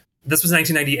was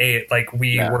 1998. Like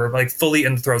we were like fully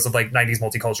in the throes of like 90s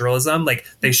multiculturalism. Like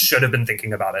they should have been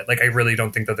thinking about it. Like I really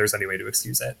don't think that there's any way to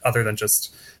excuse it other than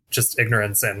just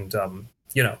ignorance and,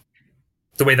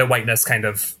 the way that whiteness kind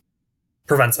of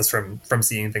prevents us from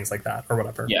seeing things like that or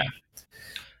whatever. Yeah.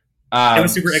 It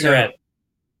was super ignorant.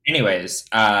 Anyways,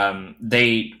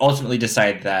 they ultimately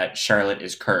decide that Charlotte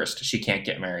is cursed. She can't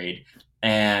get married.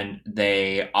 And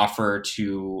they offer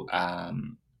to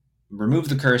remove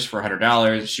the curse for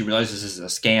 $100. She realizes this is a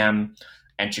scam,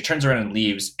 and she turns around and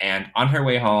leaves. And on her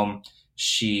way home,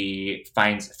 she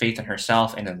finds faith in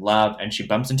herself and in love, and she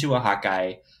bumps into a hot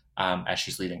guy as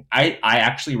she's leaving. I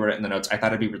actually wrote it in the notes. I thought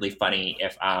it'd be really funny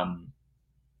if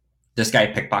this guy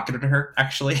pickpocketed her,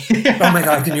 actually. Oh my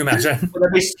God, can you imagine?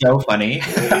 That'd be so funny.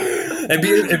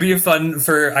 It'd be fun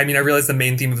for, I mean, I realize the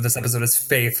main theme of this episode is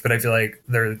faith, but I feel like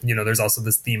there's also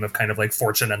this theme of kind of like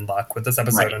fortune and luck with this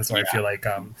episode. Right, and so I feel like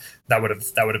that would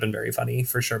have been very funny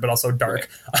for sure, but also dark.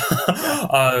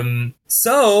 Right.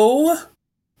 So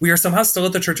we are somehow still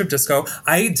at the Church of Disco.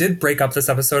 I did break up this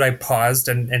episode. I paused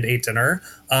and ate dinner.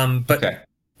 But okay.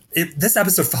 This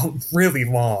episode felt really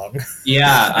long.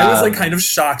 Yeah. I was like kind of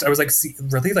shocked. I was like,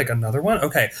 really? Like another one?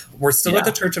 Okay. We're still at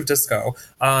the Church of Disco.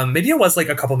 Maybe it was like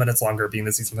a couple minutes longer being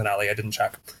the season finale. I didn't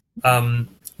check.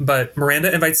 But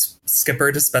Miranda invites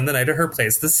Skipper to spend the night at her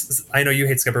place. I know you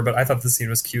hate Skipper, but I thought this scene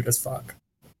was cute as fuck.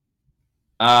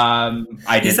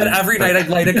 He said every night I'd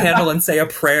light a candle and say a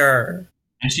prayer.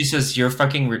 And she says, you're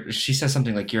fucking... She says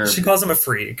something like you're... She calls him a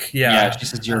freak. Yeah, she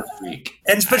says, you're a freak.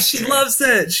 But she loves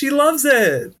it. She loves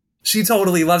it. She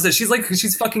totally loves it. She's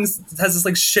fucking... has this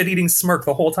like shit-eating smirk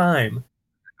the whole time.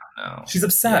 No. She's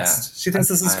obsessed. She thinks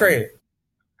this is great.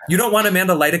 You don't want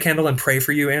Amanda light a candle and pray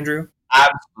for you, Andrew?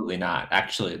 Absolutely not.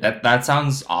 Actually, that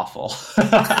sounds awful.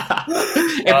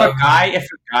 if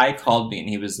a guy called me and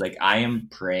he was like, I am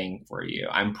praying for you,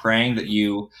 I'm praying that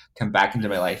you come back into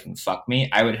my life and fuck me,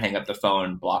 I would hang up the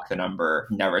phone, block the number,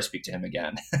 never speak to him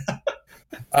again.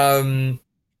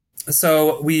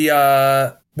 So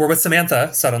we're with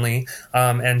Samantha suddenly,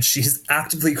 and she's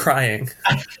actively crying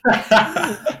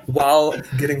while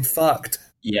getting fucked.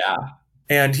 Yeah.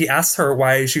 And he asks her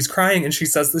why she's crying, and she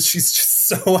says that she's just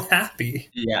so happy.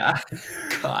 Yeah.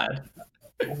 God.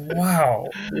 Wow.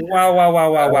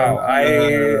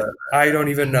 I don't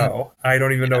even know. I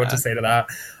don't even know what to say to that.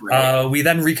 Right. We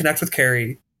then reconnect with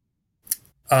Carrie.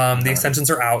 The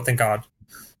extensions are out, thank God.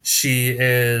 She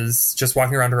is just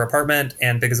walking around her apartment,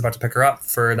 and Big is about to pick her up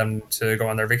for them to go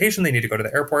on their vacation. They need to go to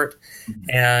the airport.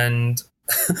 And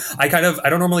I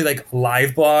don't normally like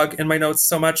live blog in my notes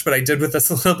so much, but I did with this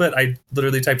a little bit. I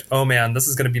literally typed, "Oh man, this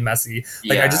is going to be messy."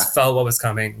 Like I just felt what was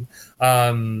coming.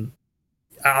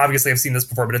 Obviously I've seen this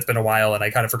before, but it's been a while and I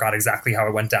kind of forgot exactly how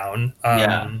it went down.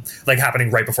 Like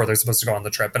happening right before they're supposed to go on the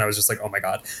trip. And I was just like, oh my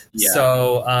God. Yeah.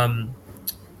 So,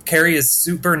 Carrie is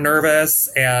super nervous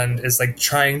and is like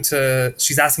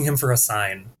she's asking him for a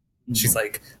sign. Mm-hmm. She's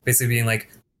like basically being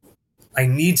like, I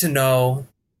need to know.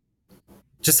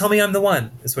 Just tell me I'm the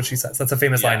one, is what she says. That's a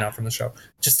famous line now from the show.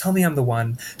 Just tell me I'm the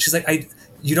one. She's like,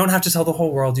 you don't have to tell the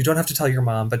whole world. You don't have to tell your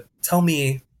mom, but tell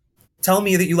me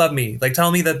that you love me. Like,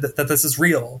 tell me that this is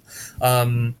real.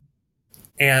 And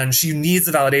she needs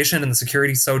the validation and the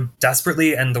security so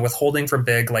desperately, and the withholding from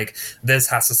Big, like, this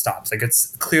has to stop. Like,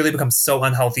 it's clearly become so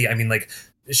unhealthy. I mean, like,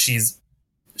 she's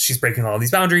breaking all of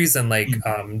these boundaries and like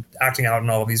acting out in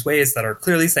all of these ways that are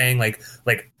clearly saying like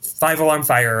 5-alarm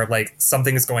fire, like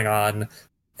something is going on.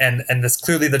 And this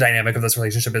clearly the dynamic of this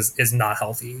relationship is not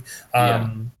healthy.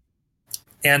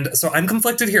 And so I'm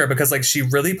conflicted here because like she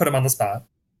really put him on the spot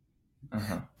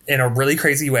in a really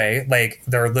crazy way. Like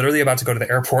they're literally about to go to the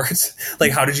airport.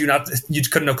 Like, how did you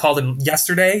couldn't have called him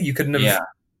yesterday? You couldn't have,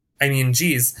 I mean,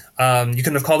 geez, you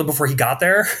couldn't have called him before he got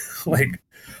there. Like,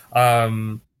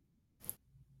 I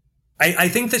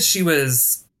think that she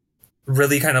was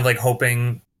really kind of like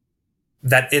hoping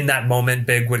that in that moment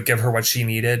Big would give her what she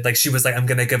needed. Like she was like, I'm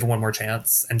going to give him one more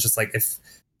chance. And just like, if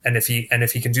he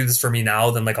can do this for me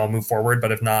now, then like I'll move forward.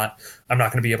 But if not, I'm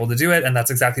not going to be able to do it. And that's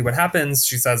exactly what happens.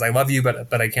 She says, I love you,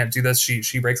 but I can't do this.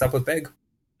 She breaks up with Big.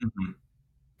 Mm-hmm.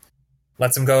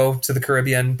 Lets him go to the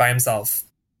Caribbean by himself.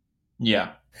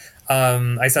 Yeah.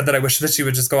 I said that I wish that she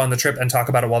would just go on the trip and talk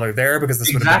about it while they're there, because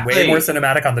this would have been way more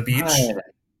cinematic on the beach.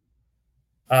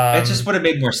 It just would have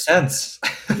made more sense.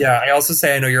 Yeah, I also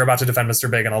say I know you're about to defend Mr.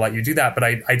 Big, and I'll let you do that, but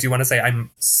I do want to say I'm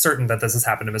certain that this has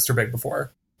happened to Mr. Big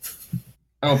before.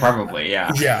 Oh, probably,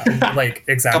 yeah. Yeah, like,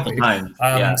 exactly. Couple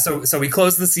times. So we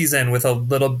close the season with a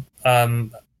little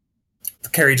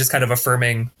Carrie just kind of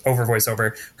affirming over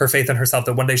voiceover her faith in herself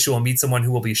that one day she will meet someone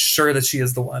who will be sure that she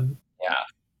is the one.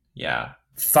 Yeah.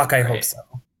 Fuck, I hope so.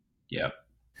 Yep.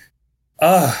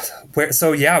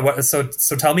 So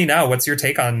tell me now, what's your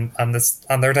take on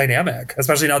their dynamic,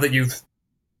 especially now that you've,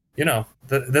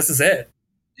 this is it.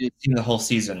 You've seen the whole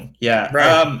season. Yeah.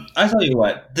 Right. I'll tell you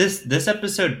what, this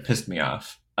episode pissed me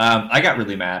off. I got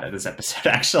really mad at this episode,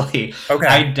 actually. Okay.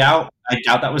 I doubt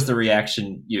that was the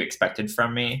reaction you expected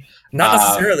from me. Not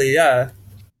necessarily, yeah.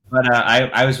 But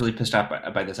I was really pissed off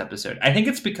by this episode. I think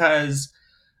it's because,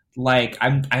 like,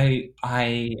 I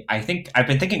think I've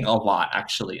been thinking a lot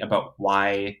actually about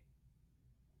why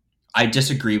I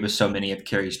disagree with so many of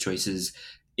Carrie's choices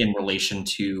in relation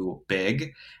to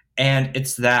Big. And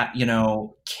it's that,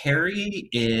 Carrie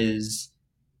is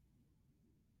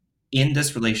in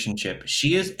this relationship.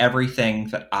 She is everything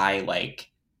that I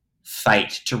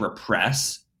fight to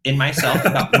repress in myself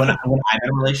about when I'm in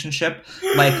a relationship.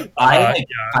 Like I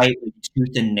fight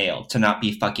tooth and nail to not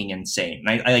be fucking insane.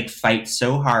 And I fight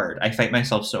so hard. I fight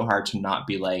myself so hard to not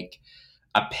be like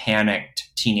a panicked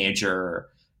teenager,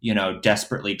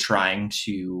 desperately trying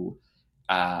to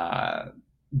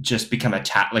just become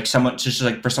for someone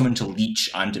to leech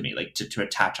onto me, like to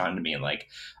attach onto me. And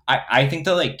I think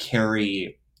that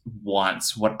Carrie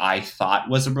wants what I thought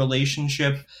was a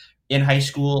relationship in high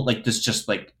school, like this just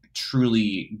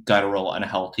truly guttural,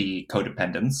 unhealthy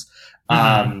codependence.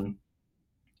 Mm-hmm.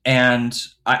 And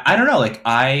I don't know,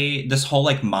 this whole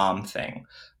mom thing,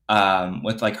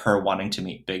 with her wanting to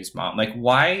meet Big's mom,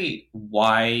 why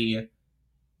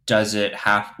does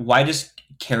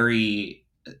Carrie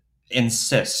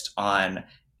insist on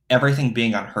everything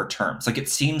being on her terms? It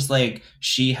seems like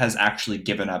she has actually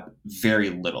given up very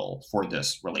little for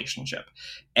this relationship,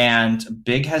 and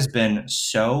Big has been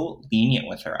so lenient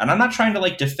with her. And I'm not trying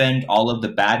to defend all of the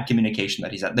bad communication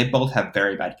that he's had. They both have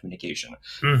very bad communication.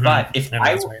 Mm-hmm. But if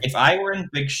I were in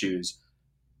Big's shoes,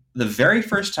 the very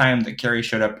first time that Carrie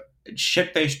showed up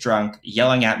shit-faced drunk,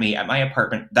 yelling at me at my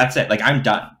apartment, that's it. Like, I'm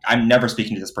done. I'm never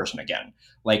speaking to this person again.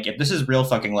 Like, if this is real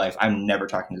fucking life, I'm never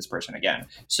talking to this person again.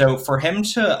 So for him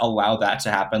to allow that to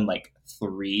happen like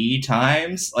 3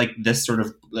 times, like this sort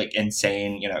of like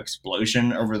insane, you know,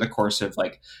 explosion over the course of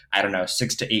like, I don't know,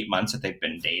 6 to 8 months that they've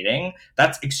been dating,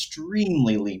 that's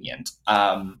extremely lenient.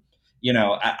 You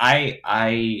know,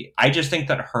 I just think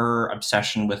that her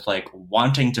obsession with like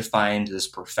wanting to find this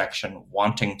perfection,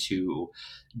 wanting to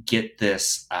get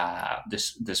this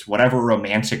this whatever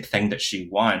romantic thing that she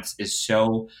wants is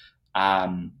so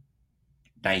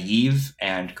naive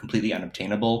and completely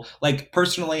unobtainable. Like,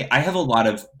 personally, I have a lot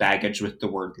of baggage with the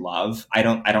word love. I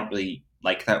don't really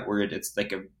like that word. It's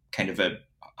like a kind of a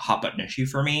hot button issue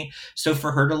for me. So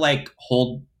for her to like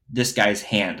hold this guy's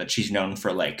hand that she's known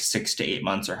for like 6 to 8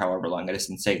 months or however long it is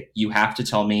and say, you have to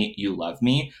tell me you love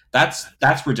me, that's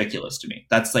ridiculous to me.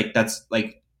 That's insane.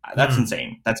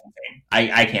 That's insane.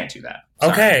 I can't do that.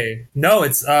 Sorry. Okay. No,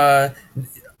 it's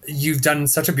you've done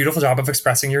such a beautiful job of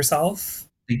expressing yourself.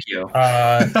 Thank you.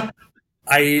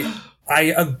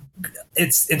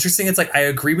 It's interesting. It's like, I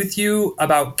agree with you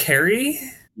about Carrie.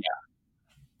 Yeah.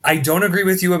 I don't agree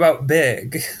with you about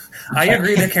Big. I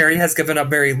agree that Carrie has given up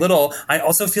very little. I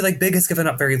also feel like Big has given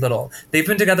up very little. They've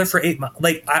been together for 8 months.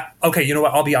 Like, okay, you know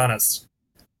what? I'll be honest.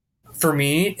 For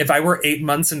me, if I were 8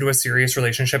 months into a serious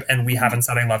relationship and we haven't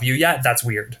said I love you yet, that's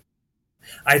weird.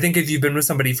 I think if you've been with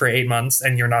somebody for 8 months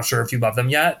and you're not sure if you love them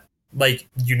yet, like,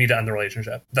 you need to end the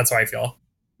relationship. That's how I feel.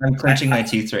 I'm clenching my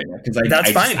teeth right now because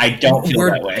fine. I don't feel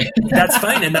that way. That's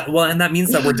fine, and that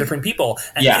means that we're different people.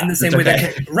 And in the same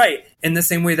way in the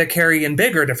same way that Carrie and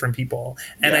Big are different people.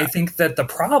 And I think that the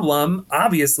problem,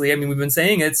 obviously, I mean, we've been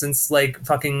saying it since like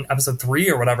fucking episode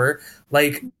 3 or whatever.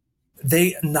 Like,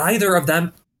 neither of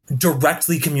them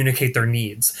directly communicate their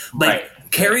needs. Like,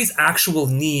 Carrie's actual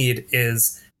need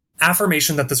is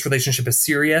affirmation that this relationship is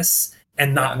serious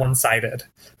and not one-sided.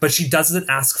 But she doesn't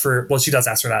ask for, well, she does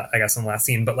ask for that, I guess, in the last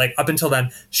scene. But like, up until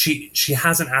then, she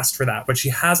hasn't asked for that. What she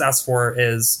has asked for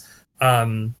is,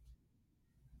 you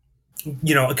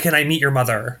know, can I meet your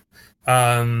mother?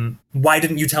 Why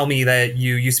didn't you tell me that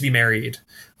you used to be married?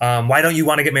 Why don't you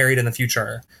want to get married in the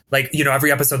future? Like, you know,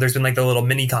 every episode there's been like the little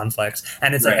mini conflict,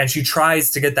 and it's like, and she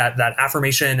tries to get that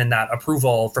affirmation and that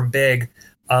approval from Big,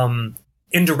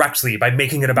 indirectly by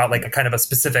making it about like a kind of a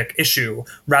specific issue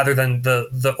rather than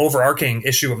the overarching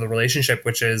issue of the relationship,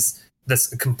 which is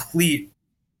this complete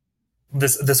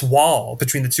this wall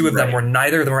between the two of them where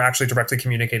neither of them are actually directly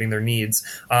communicating their needs.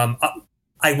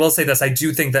 I will say this, I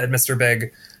do think that Mr.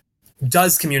 Big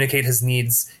does communicate his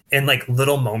needs in like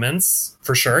little moments,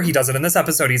 for sure. He does it in this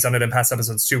episode. He's done it in past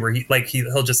episodes too, where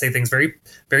he'll just say things very,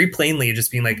 very plainly,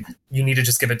 just being like, you need to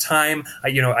just give it time.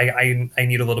 I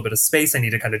need a little bit of space. I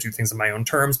need to kind of do things on my own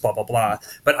terms, blah, blah, blah.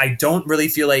 But I don't really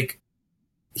feel like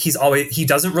he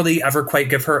doesn't really ever quite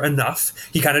give her enough.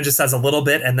 He kind of just says a little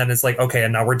bit and then is like, okay,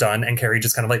 and now we're done. And Carrie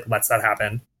just kind of like lets that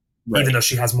happen. Even though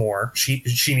she has more, she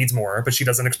needs more, but she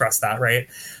doesn't express that. Right.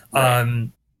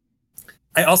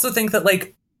 I also think that,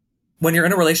 like, when you're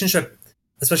in a relationship,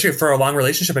 especially for a long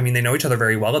relationship, I mean, they know each other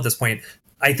very well at this point.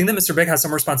 I think that Mr. Big has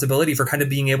some responsibility for kind of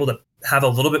being able to have a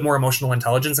little bit more emotional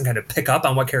intelligence and kind of pick up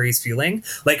on what Carrie's feeling.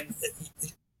 Like,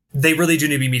 they really do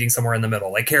need to be meeting somewhere in the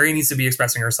middle. Like, Carrie needs to be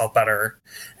expressing herself better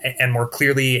and more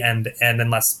clearly and in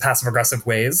less passive aggressive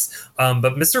ways.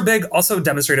 But Mr. Big also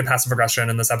demonstrated passive aggression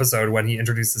in this episode when he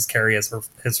introduces Carrie as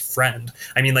his friend.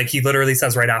 I mean, like, he literally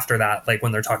says right after that, like,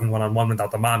 when they're talking one-on-one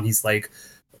without the mom, he's like,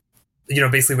 you know,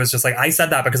 basically was just like, I said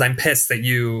that because I'm pissed that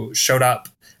you showed up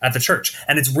at the church.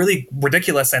 And it's really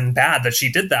ridiculous and bad that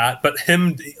she did that. But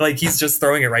him, like, he's just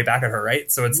throwing it right back at her, right?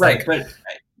 So it's like... But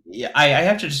I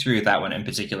have to disagree with that one in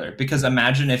particular, because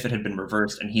imagine if it had been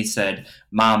reversed and he said,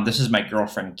 Mom, this is my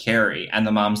girlfriend, Carrie. And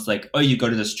the mom's like, oh, you go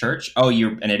to this church? Oh,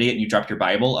 you're an idiot and you dropped your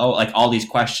Bible? Oh, like all these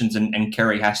questions. And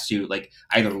Carrie has to like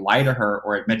either lie to her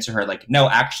or admit to her, like, no,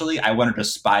 actually, I wanted to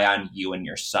spy on you and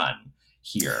your son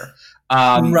here.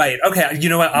 Right. Okay. You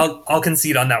know what? I'll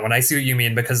concede on that one. I see what you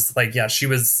mean, because like, yeah, she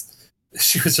was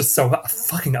just so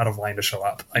fucking out of line to show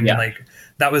up. I mean, like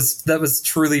that was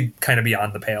truly kind of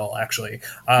beyond the pale, actually.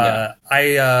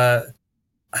 I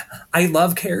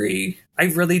love Carrie. I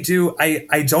really do.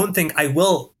 I don't think I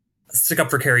will stick up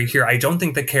for Carrie here. I don't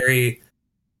think that Carrie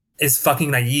is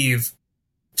fucking naive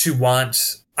to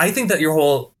want, I think that your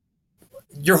whole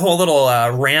little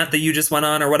rant that you just went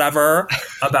on or whatever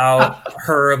about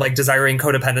her like desiring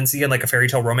codependency and like a fairy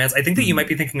tale romance, I think that you might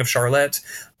be thinking of Charlotte.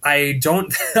 I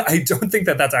don't think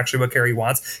that that's actually what Carrie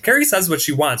wants. Carrie says what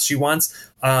she wants. She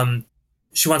wants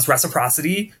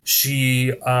reciprocity.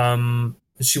 She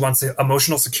she wants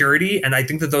emotional security, and I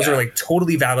think that those are like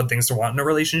totally valid things to want in a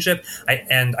relationship.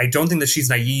 I don't think that she's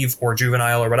naive or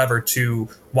juvenile or whatever to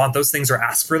want those things or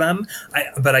ask for them.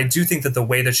 But I do think that the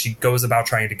way that she goes about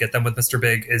trying to get them with Mr.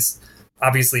 Big is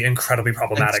obviously incredibly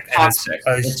problematic. It's toxic.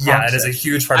 And it is a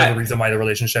huge part of the reason why the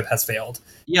relationship has failed.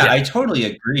 Yeah, I totally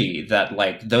agree that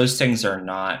like those things are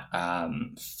not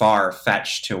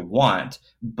far-fetched to want,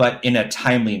 but in a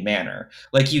timely manner.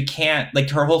 Like you can't, like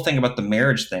her whole thing about the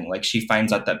marriage thing, like she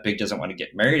finds out that Big doesn't want to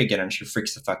get married again and she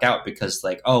freaks the fuck out because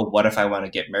like, oh, what if I want to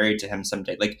get married to him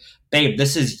someday? Like, babe,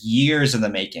 this is years in the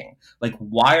making. Like,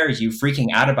 why are you freaking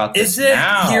out about this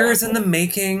now? Is it years in the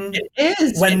making? It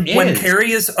is. When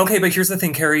Carrie is, okay, but here's the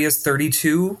thing, Carrie is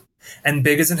 32 and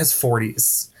Big is in his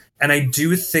 40s. And I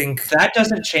do think that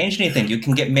doesn't change anything. You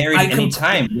can get married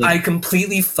anytime. I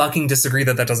completely fucking disagree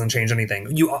that doesn't change anything.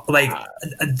 You like,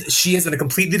 she is in a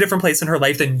completely different place in her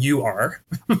life than you are,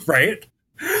 right?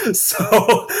 So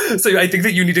I think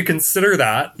that you need to consider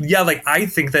that. Yeah, like I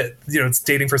think that, you know, it's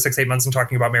dating for 6-8 months and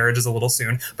talking about marriage is a little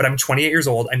soon, but I'm 28 years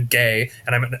old, I'm gay,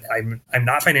 and I'm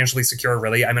not financially secure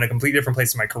really. I'm in a completely different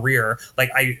place in my career. Like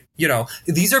you know,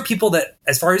 these are people that,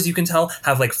 as far as you can tell,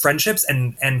 have like friendships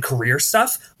and career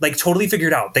stuff like totally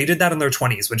figured out. They did that in their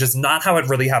 20s, which is not how it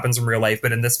really happens in real life,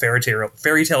 but in this fairy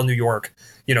tale New York,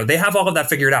 you know, they have all of that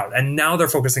figured out, and now they're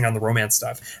focusing on the romance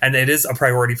stuff. And it is a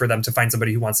priority for them to find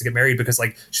somebody who wants to get married because,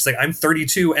 like, she's like, I'm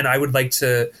 32 and I would like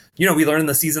to, you know, we learn in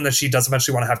the season that she does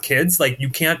eventually want to have kids. Like,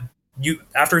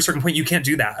 after a certain point, you can't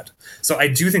do that. So I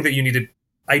do think that you need to,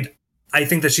 I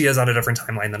think that she is on a different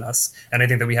timeline than us. And I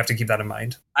think that we have to keep that in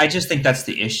mind. I just think that's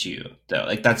the issue, though.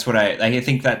 Like, that's what I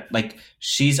think that, like,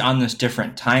 she's on this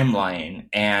different timeline.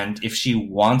 And if she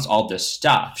wants all this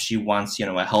stuff, she wants, you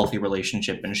know, a healthy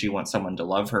relationship and she wants someone to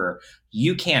love her.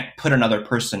 You can't put another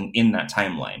person in that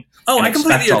timeline. Oh, I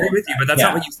completely agree with you, but that's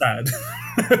not what you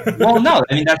said. Well, no,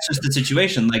 I mean, that's just the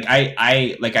situation. Like,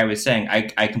 I like I was saying,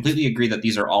 I completely agree that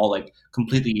these are all, like,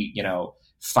 completely, you know,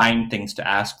 fine things to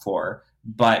ask for.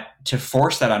 But to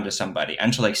force that onto somebody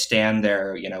and to like stand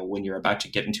there, you know, when you're about to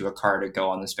get into a car to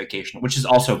go on this vacation, which is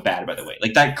also bad, by the way,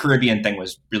 like that Caribbean thing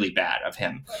was really bad of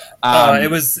him. It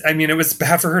was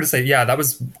bad for her to say, yeah, that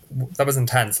was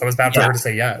intense. That was bad for her to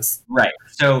say yes. Right.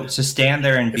 So stand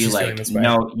there and be like,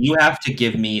 no, you have to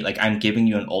give me, like, I'm giving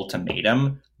you an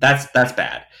ultimatum. That's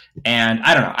bad. And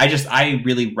I don't know. I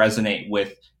really resonate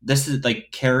with this. Is like,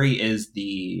 Carrie is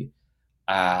the,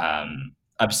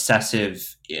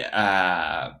 obsessive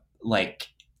like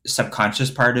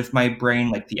subconscious part of my brain,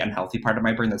 like the unhealthy part of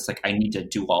my brain that's like, I need to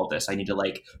do all this, I need to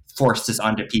like force this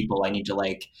onto people, I need to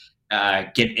like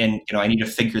get in, you know, I need to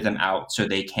figure them out so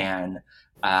they can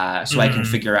I can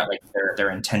figure out like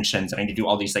their intentions, and I need to do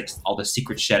all these like all the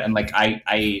secret shit, and like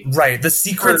I right, the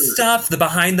secret stuff, the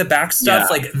behind the back stuff,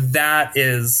 like that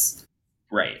is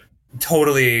right,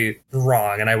 totally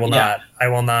wrong, and I will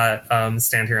not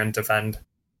stand here and defend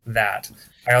that.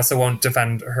 I also won't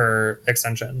defend her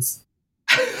extensions.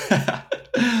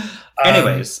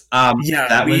 Anyways, I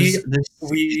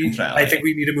think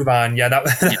we need to move on. Yeah, that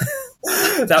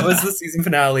was the season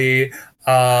finale.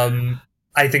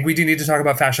 I think we do need to talk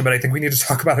about fashion, but I think we need to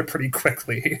talk about it pretty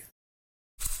quickly.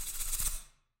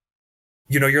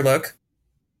 You know your look?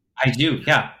 I do,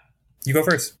 yeah. You go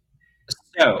first.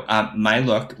 So, my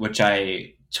look, which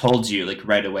I told you like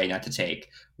right away not to take,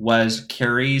 was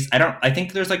Carrie's. I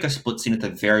think there's like a split scene at the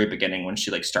very beginning when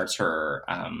she like starts her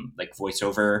like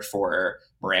voiceover for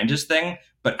Miranda's thing,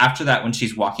 but after that, when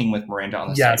she's walking with Miranda on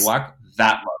the sidewalk,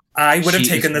 that look, I would have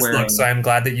taken this look, so I'm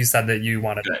glad that you said that you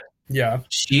wanted it. Yeah,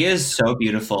 she is so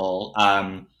beautiful.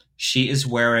 She is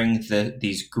wearing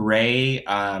these gray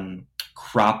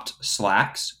cropped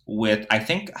slacks with, I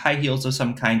think, high heels of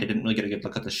some kind. I didn't really get a good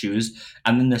look at the shoes,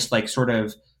 and then this like sort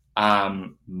of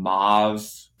mauve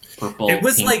purple. It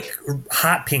was pink. Like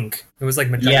hot pink. It was like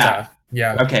magenta.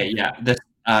 Yeah. Okay. Yeah. This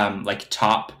like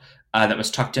top that was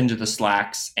tucked into the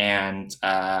slacks and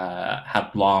had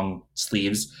long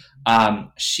sleeves.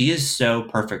 She is so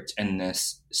perfect in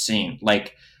this scene.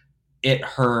 Like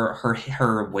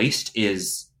her waist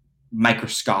is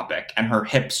microscopic and her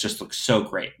hips just look so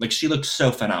great. Like she looks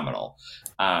so phenomenal.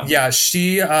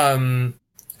 She.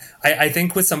 I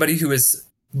think with somebody who is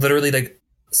literally like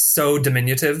so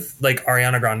diminutive, like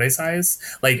Ariana Grande size,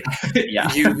 like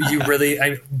you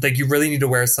really need to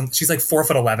wear some. She's like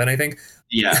 4'11", I think.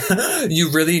 Yeah,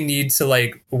 you really need to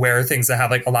like wear things that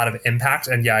have like a lot of impact.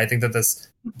 And yeah, I think that this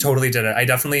totally did it. I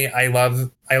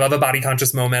love a body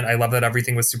conscious moment. I love that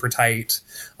everything was super tight.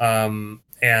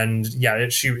 And yeah,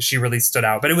 she really stood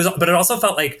out. But it also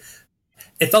felt like.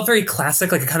 It felt very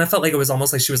classic. Like it kind of felt like it was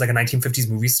almost like she was like a 1950s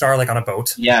movie star, like on a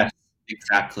boat. Yeah.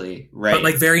 Exactly. Right. But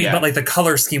like but like the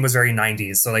color scheme was very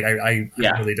 90s. So like I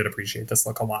really did appreciate this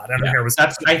look a lot. And her hair was,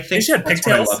 I think she had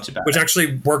pigtails, which it.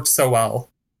 actually worked so well.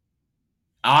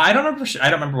 I don't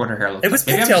remember what her hair looked like. It was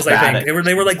pigtails, I think.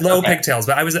 They were like low pigtails,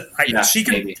 but she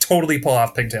can totally pull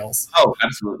off pigtails. Oh,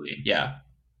 absolutely. Yeah.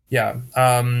 Yeah.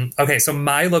 Okay, so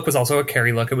my look was also a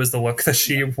Carrie look. It was the look that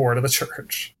she wore to the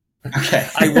church. Okay.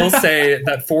 I will say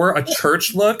that for a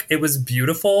church look, it was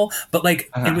beautiful, but like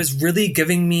it was really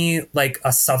giving me like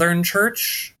a Southern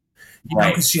church, you know,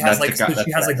 because she has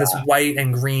this white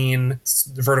and green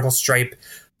vertical stripe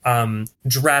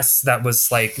dress that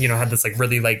was like, you know, had this like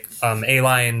really like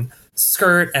A-line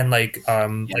skirt and like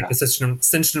the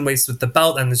cinched in waist with the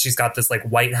belt, and then she's got this like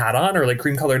white hat on, or like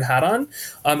cream colored hat on,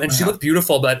 and she looked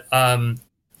beautiful, but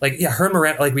her and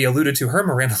Miranda, like we alluded to, her and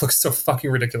Miranda looks so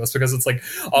fucking ridiculous because it's like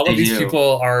all of these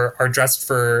people are dressed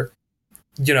for,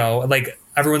 you know, like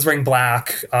everyone's wearing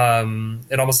black.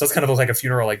 It almost does kind of look like a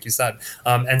funeral, like you said.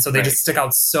 And so they just stick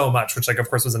out so much, which like of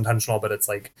course was intentional, but it's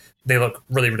like they look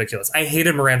really ridiculous. I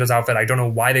hated Miranda's outfit. I don't know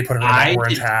why they put her in that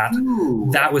orange hat.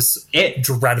 That was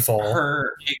dreadful.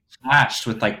 It clashed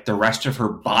with like the rest of her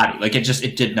body. Like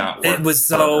it did not work. It was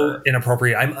so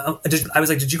inappropriate. I was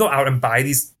like, did you go out and buy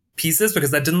these pieces,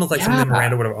 because that didn't look like something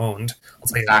Miranda would have owned.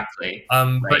 Exactly.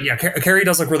 But yeah, Carrie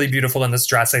does look really beautiful in this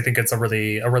dress. I think it's a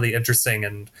really interesting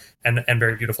and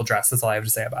very beautiful dress. That's all I have to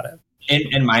say about it.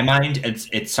 In my mind,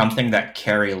 it's something that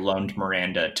Carrie loaned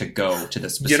Miranda to go to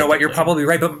this. You know what? You're probably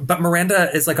right, but Miranda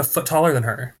is like a foot taller than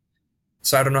her,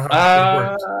 so I don't know how it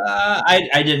worked.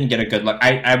 I didn't get a good look.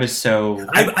 I was so.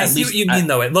 I see what you mean,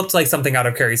 though. It looked like something out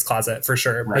of Carrie's closet for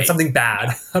sure. Right. Like something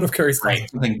bad out of Carrie's closet.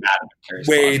 Right. Something bad out of Carrie's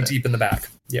way closet. Deep in the back.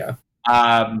 Yeah.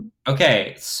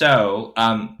 Okay. So,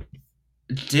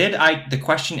 the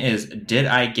question is, did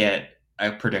I get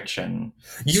a prediction?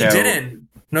 You didn't.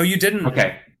 No, you didn't.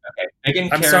 Okay. Big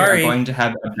and Carrie are going to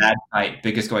have a bad fight.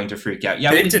 Big is going to freak out.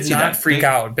 Yeah, Big did not freak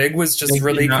out. Big was just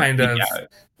really kind of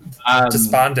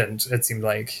despondent, it seemed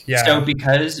like. Yeah. So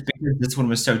because this one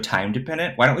was so time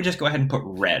dependent, why don't we just go ahead and put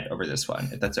red over this one,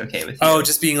 if that's okay with you? Oh,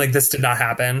 just being like, this did not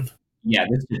happen. Yeah,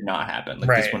 this did not happen. Like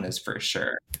this one is for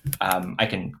sure. I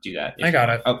can do that. I got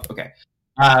it. Oh, okay.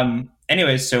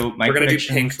 Anyways, so we're gonna do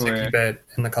pink to keep it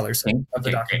in the color scheme of the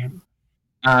document.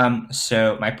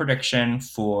 So my prediction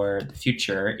for the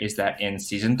future is that in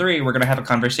season 3 we're gonna have a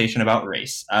conversation about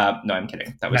race. No, I'm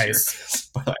kidding. That was your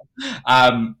spoiler.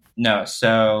 No,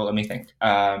 so let me think.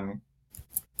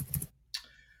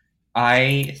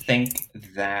 I think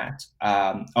that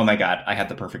oh my god, I have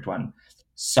the perfect one.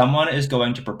 Someone is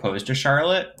going to propose to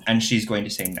Charlotte and she's going to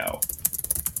say no.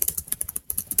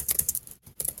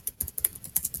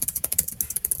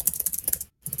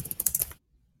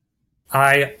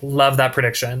 I love that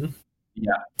prediction.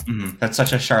 Yeah. Mm-hmm. That's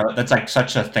such a Charlotte. That's like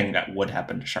such a thing that would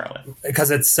happen to Charlotte. Because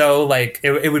it's so like,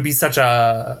 it would be such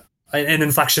an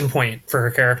inflection point for her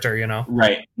character, you know?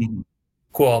 Right. Mm-hmm.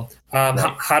 Cool. Right.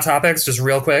 Hot topics, just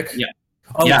real quick. Yeah.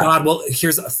 Oh God. Well,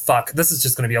 here's this is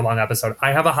just going to be a long episode.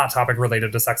 I have a hot topic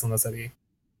related to Sex and the City.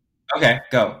 Okay,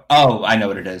 go. Oh, I know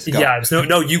what it is. Go. Yeah.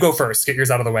 No, you go first. Get yours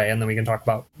out of the way, and then we can talk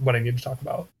about what I need to talk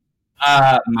about.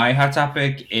 My hot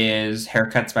topic is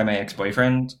haircuts by my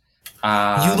ex-boyfriend.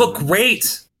 You look great.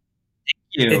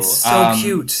 Thank you. It's so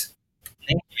cute.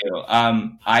 Thank you.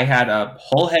 I had a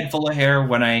whole head full of hair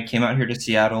when I came out here to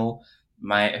Seattle.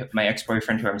 My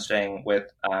ex-boyfriend, who I'm staying with,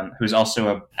 who's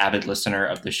also an avid listener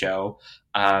of the show.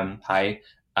 Hi.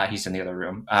 He's in the other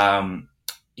room.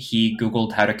 He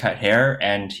Googled how to cut hair,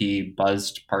 and he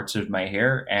buzzed parts of my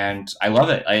hair, and I love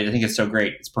it. I think it's so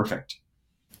great. It's perfect.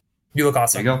 You look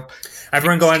awesome. There you go.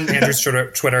 Everyone go on Andrew's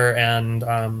Twitter and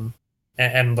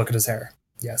look at his hair.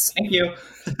 Yes. Thank you.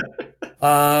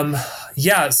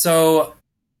 Yeah, so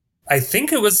I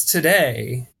think it was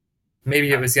today.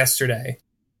 Maybe it was yesterday.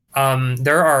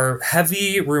 There are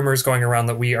heavy rumors going around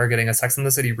that we are getting a Sex and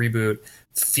the City reboot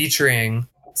featuring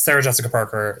Sarah Jessica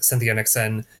Parker, Cynthia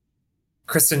Nixon,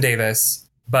 Kristen Davis,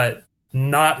 but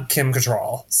not Kim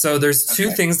Cattrall. So there's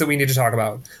two things that we need to talk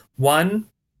about. One,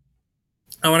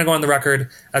 I want to go on the record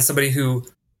as somebody who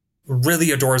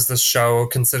really adores this show,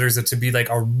 considers it to be like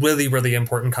a really, really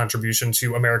important contribution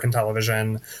to American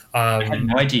television. I had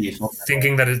no idea.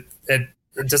 Thinking that it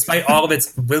despite all of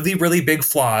its really, really big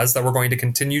flaws that we're going to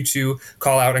continue to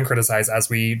call out and criticize as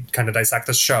we kind of dissect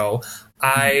the show,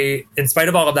 in spite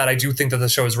of all of that, I do think that the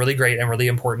show is really great and really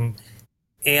important.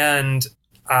 And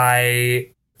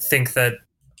I think that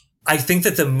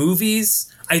the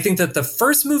movies, I think that the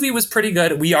first movie was pretty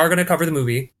good. We are going to cover the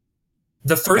movie.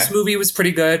 The first movie was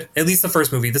pretty good, at least the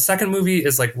first movie. The second movie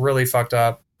is like really fucked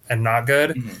up and not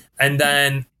good. Mm-hmm. And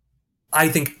then I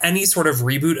think any sort of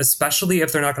reboot, especially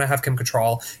if they're not going to have Kim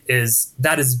Cattrall, is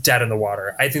dead in the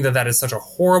water. I think that is such a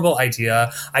horrible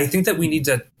idea. I think that we need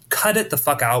to cut it the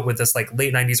fuck out with this like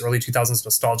late 90s, early 2000s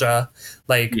nostalgia.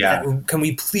 Like, can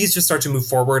we please just start to move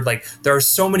forward? Like, there are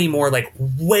so many more, like,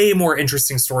 way more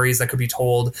interesting stories that could be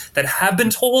told, that have been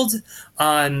told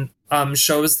on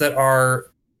shows that are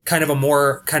kind of a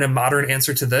more kind of modern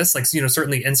answer to this. Like, you know,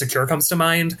 certainly Insecure comes to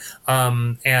mind,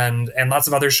 and lots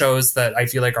of other shows that I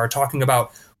feel like are talking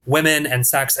about women and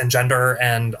sex and gender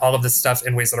and all of this stuff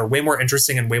in ways that are way more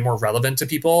interesting and way more relevant to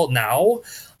people now.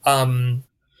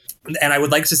 And I would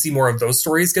like to see more of those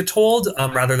stories get told,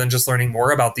 rather than just learning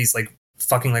more about these like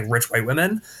fucking like rich white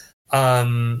women.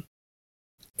 And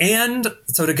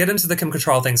so to get into the Kim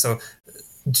Cattrall thing, so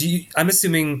I'm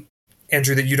assuming,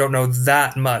 Andrew, that you don't know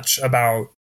that much about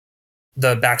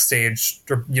the backstage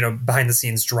or, you know, behind the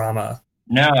scenes drama.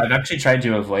 No, I've actually tried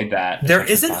to avoid that. There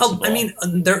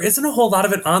isn't there isn't a whole lot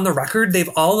of it on the record. They've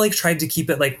all like tried to keep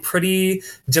it like pretty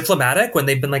diplomatic when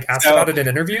they've been like asked about it in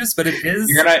interviews, but it is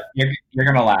you're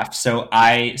gonna laugh. So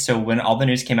when all the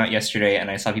news came out yesterday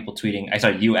and I saw people tweeting, I saw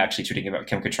you actually tweeting about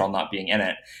Kim Cattrall not being in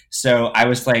it. So I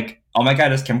was like, oh my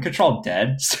God, is Kim Cattrall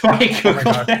dead? So I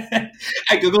Googled it.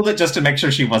 I Googled it just to make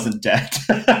sure she wasn't dead.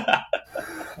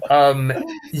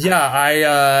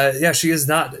 She is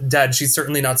not dead. She's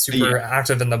certainly not super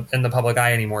active in the public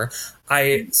eye anymore.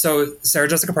 So Sarah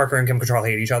Jessica Parker and Kim Cattrall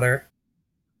hate each other.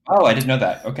 Oh, I didn't know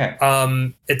that. Okay.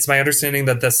 It's my understanding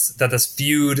that this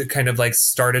feud kind of like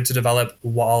started to develop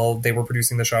while they were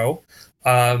producing the show.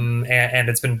 And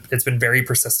it's been very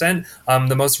persistent.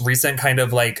 The most recent kind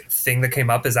of like thing that came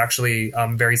up is actually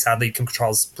very sadly Kim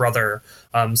Cattrall's brother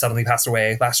suddenly passed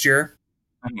away last year.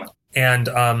 Mm-hmm.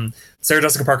 And Sarah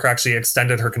Jessica Parker actually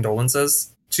extended her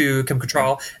condolences to Kim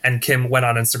Cattrall, and Kim went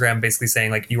on Instagram basically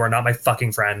saying like, you are not my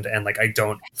fucking friend, and like I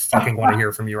don't fucking want to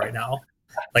hear from you right now.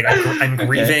 Like I'm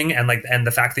grieving, and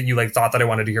the fact that you like thought that I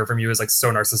wanted to hear from you is like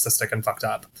so narcissistic and fucked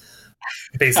up.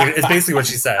 Basically, it's basically what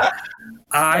she said.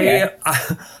 I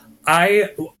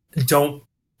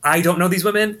don't know these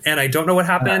women, and I don't know what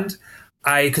happened.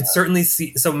 I could certainly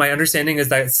see. So my understanding is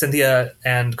that Cynthia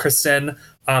and Kristen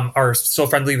are still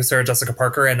friendly with Sarah Jessica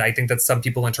Parker, and I think that some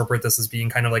people interpret this as being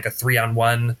kind of like a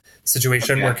 3-on-1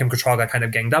 situation where Kim Cattrall got kind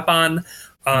of ganged up on.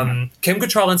 Kim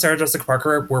Cattrall and Sarah Jessica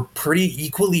Parker were pretty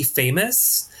equally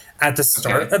famous at the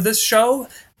start of this show,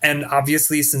 and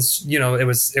obviously since it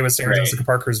was Sarah Jessica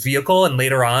Parker's vehicle, and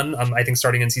later on, I think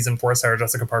starting in season 4, Sarah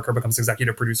Jessica Parker becomes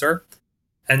executive producer,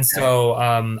 and so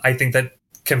I think that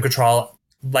Kim Cattrall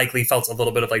likely felt a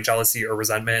little bit of like jealousy or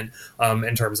resentment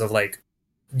in terms of like,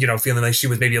 feeling like she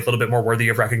was maybe a little bit more worthy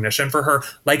of recognition for her,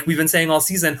 like we've been saying all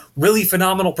season, really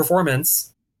phenomenal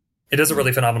performance. It is a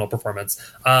really phenomenal performance.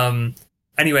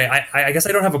 Anyway, I guess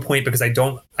I don't have a point because I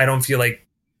don't feel like,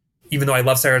 even though I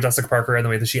love Sarah Jessica Parker and the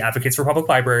way that she advocates for public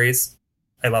libraries,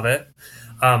 I love it.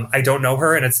 I don't know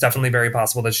her, and it's definitely very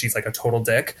possible that she's like a total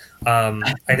dick. I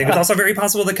think it's also very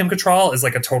possible that Kim Cattrall is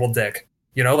like a total dick.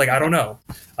 I don't know.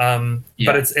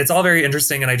 But it's all very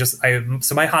interesting. And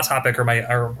so my hot topic or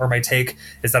my take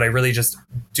is that I really just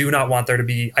I don't want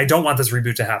this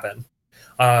reboot to happen.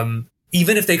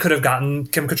 Even if they could have gotten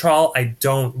Kim Cattrall, I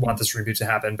don't want this reboot to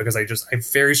happen because I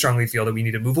very strongly feel that we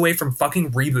need to move away from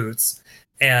fucking reboots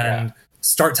and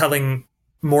start telling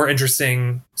more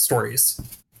interesting stories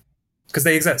because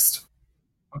they exist.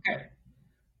 Okay.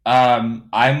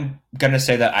 I'm going to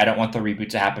say that I don't want the reboot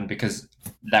to happen because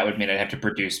that would mean I'd have to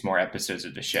produce more episodes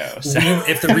of the show. So.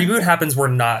 If the reboot happens, we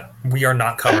are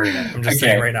not covering it. I'm just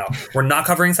saying right now. We're not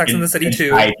covering Sex and the City 2.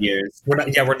 5 years. We're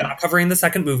not covering the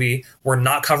second movie. We're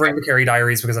not covering the Carrie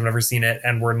Diaries because I've never seen it.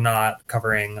 And we're not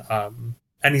covering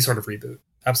any sort of reboot.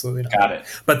 Absolutely not. Got it.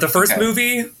 But the first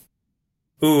movie,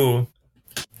 pretty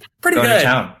Going good. to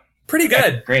town. Pretty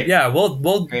good. Great. Yeah,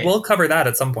 we'll cover that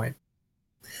at some point.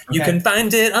 Okay. You can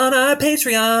find it on our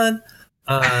Patreon.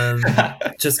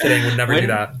 Just kidding. Would never do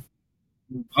that.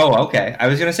 Oh, okay. I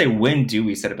was going to say, when do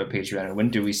we set up a Patreon and when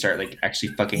do we start like actually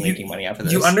fucking making money off of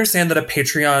this? You understand that a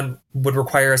Patreon would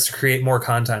require us to create more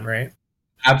content, right?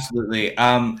 Absolutely.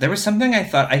 There was something I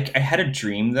thought I had a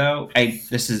dream though.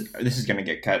 This is going to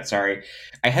get cut. Sorry.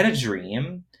 I had a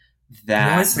dream that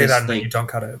you always say that, but you don't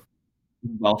cut it.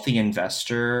 Wealthy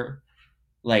investor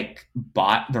like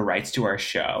bought the rights to our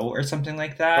show or something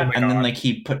like that, and then like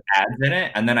he put ads in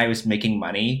it, and then I was making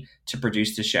money to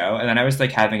produce the show, and then I was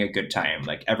like having a good time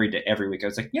like every week. I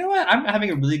was like, you know what, I'm having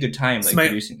a really good time like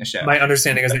producing the show. My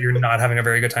understanding is that you're not having a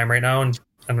very good time right now, and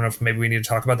I don't know if maybe we need to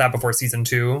talk about that before season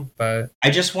 2, but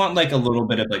I just want like a little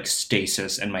bit of like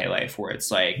stasis in my life where it's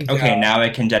like, okay, now I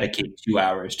can dedicate 2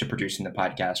 hours to producing the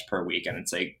podcast per week, and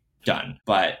it's like done.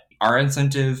 But Our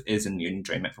incentive is in the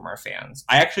enjoyment from our fans.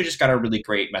 I actually just got a really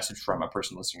great message from a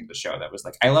person listening to the show that was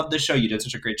like, I love this show. You did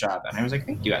such a great job. And I was like,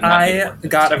 thank you. I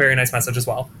got a very nice message as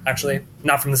well, actually.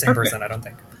 Not from the same person, I don't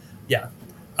think. Yeah.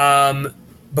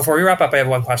 Before we wrap up, I have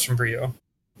one question for you.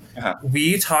 Uh-huh.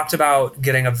 We talked about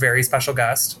getting a very special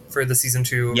guest for the season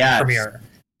 2 premiere.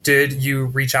 Did you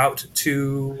reach out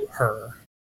to her?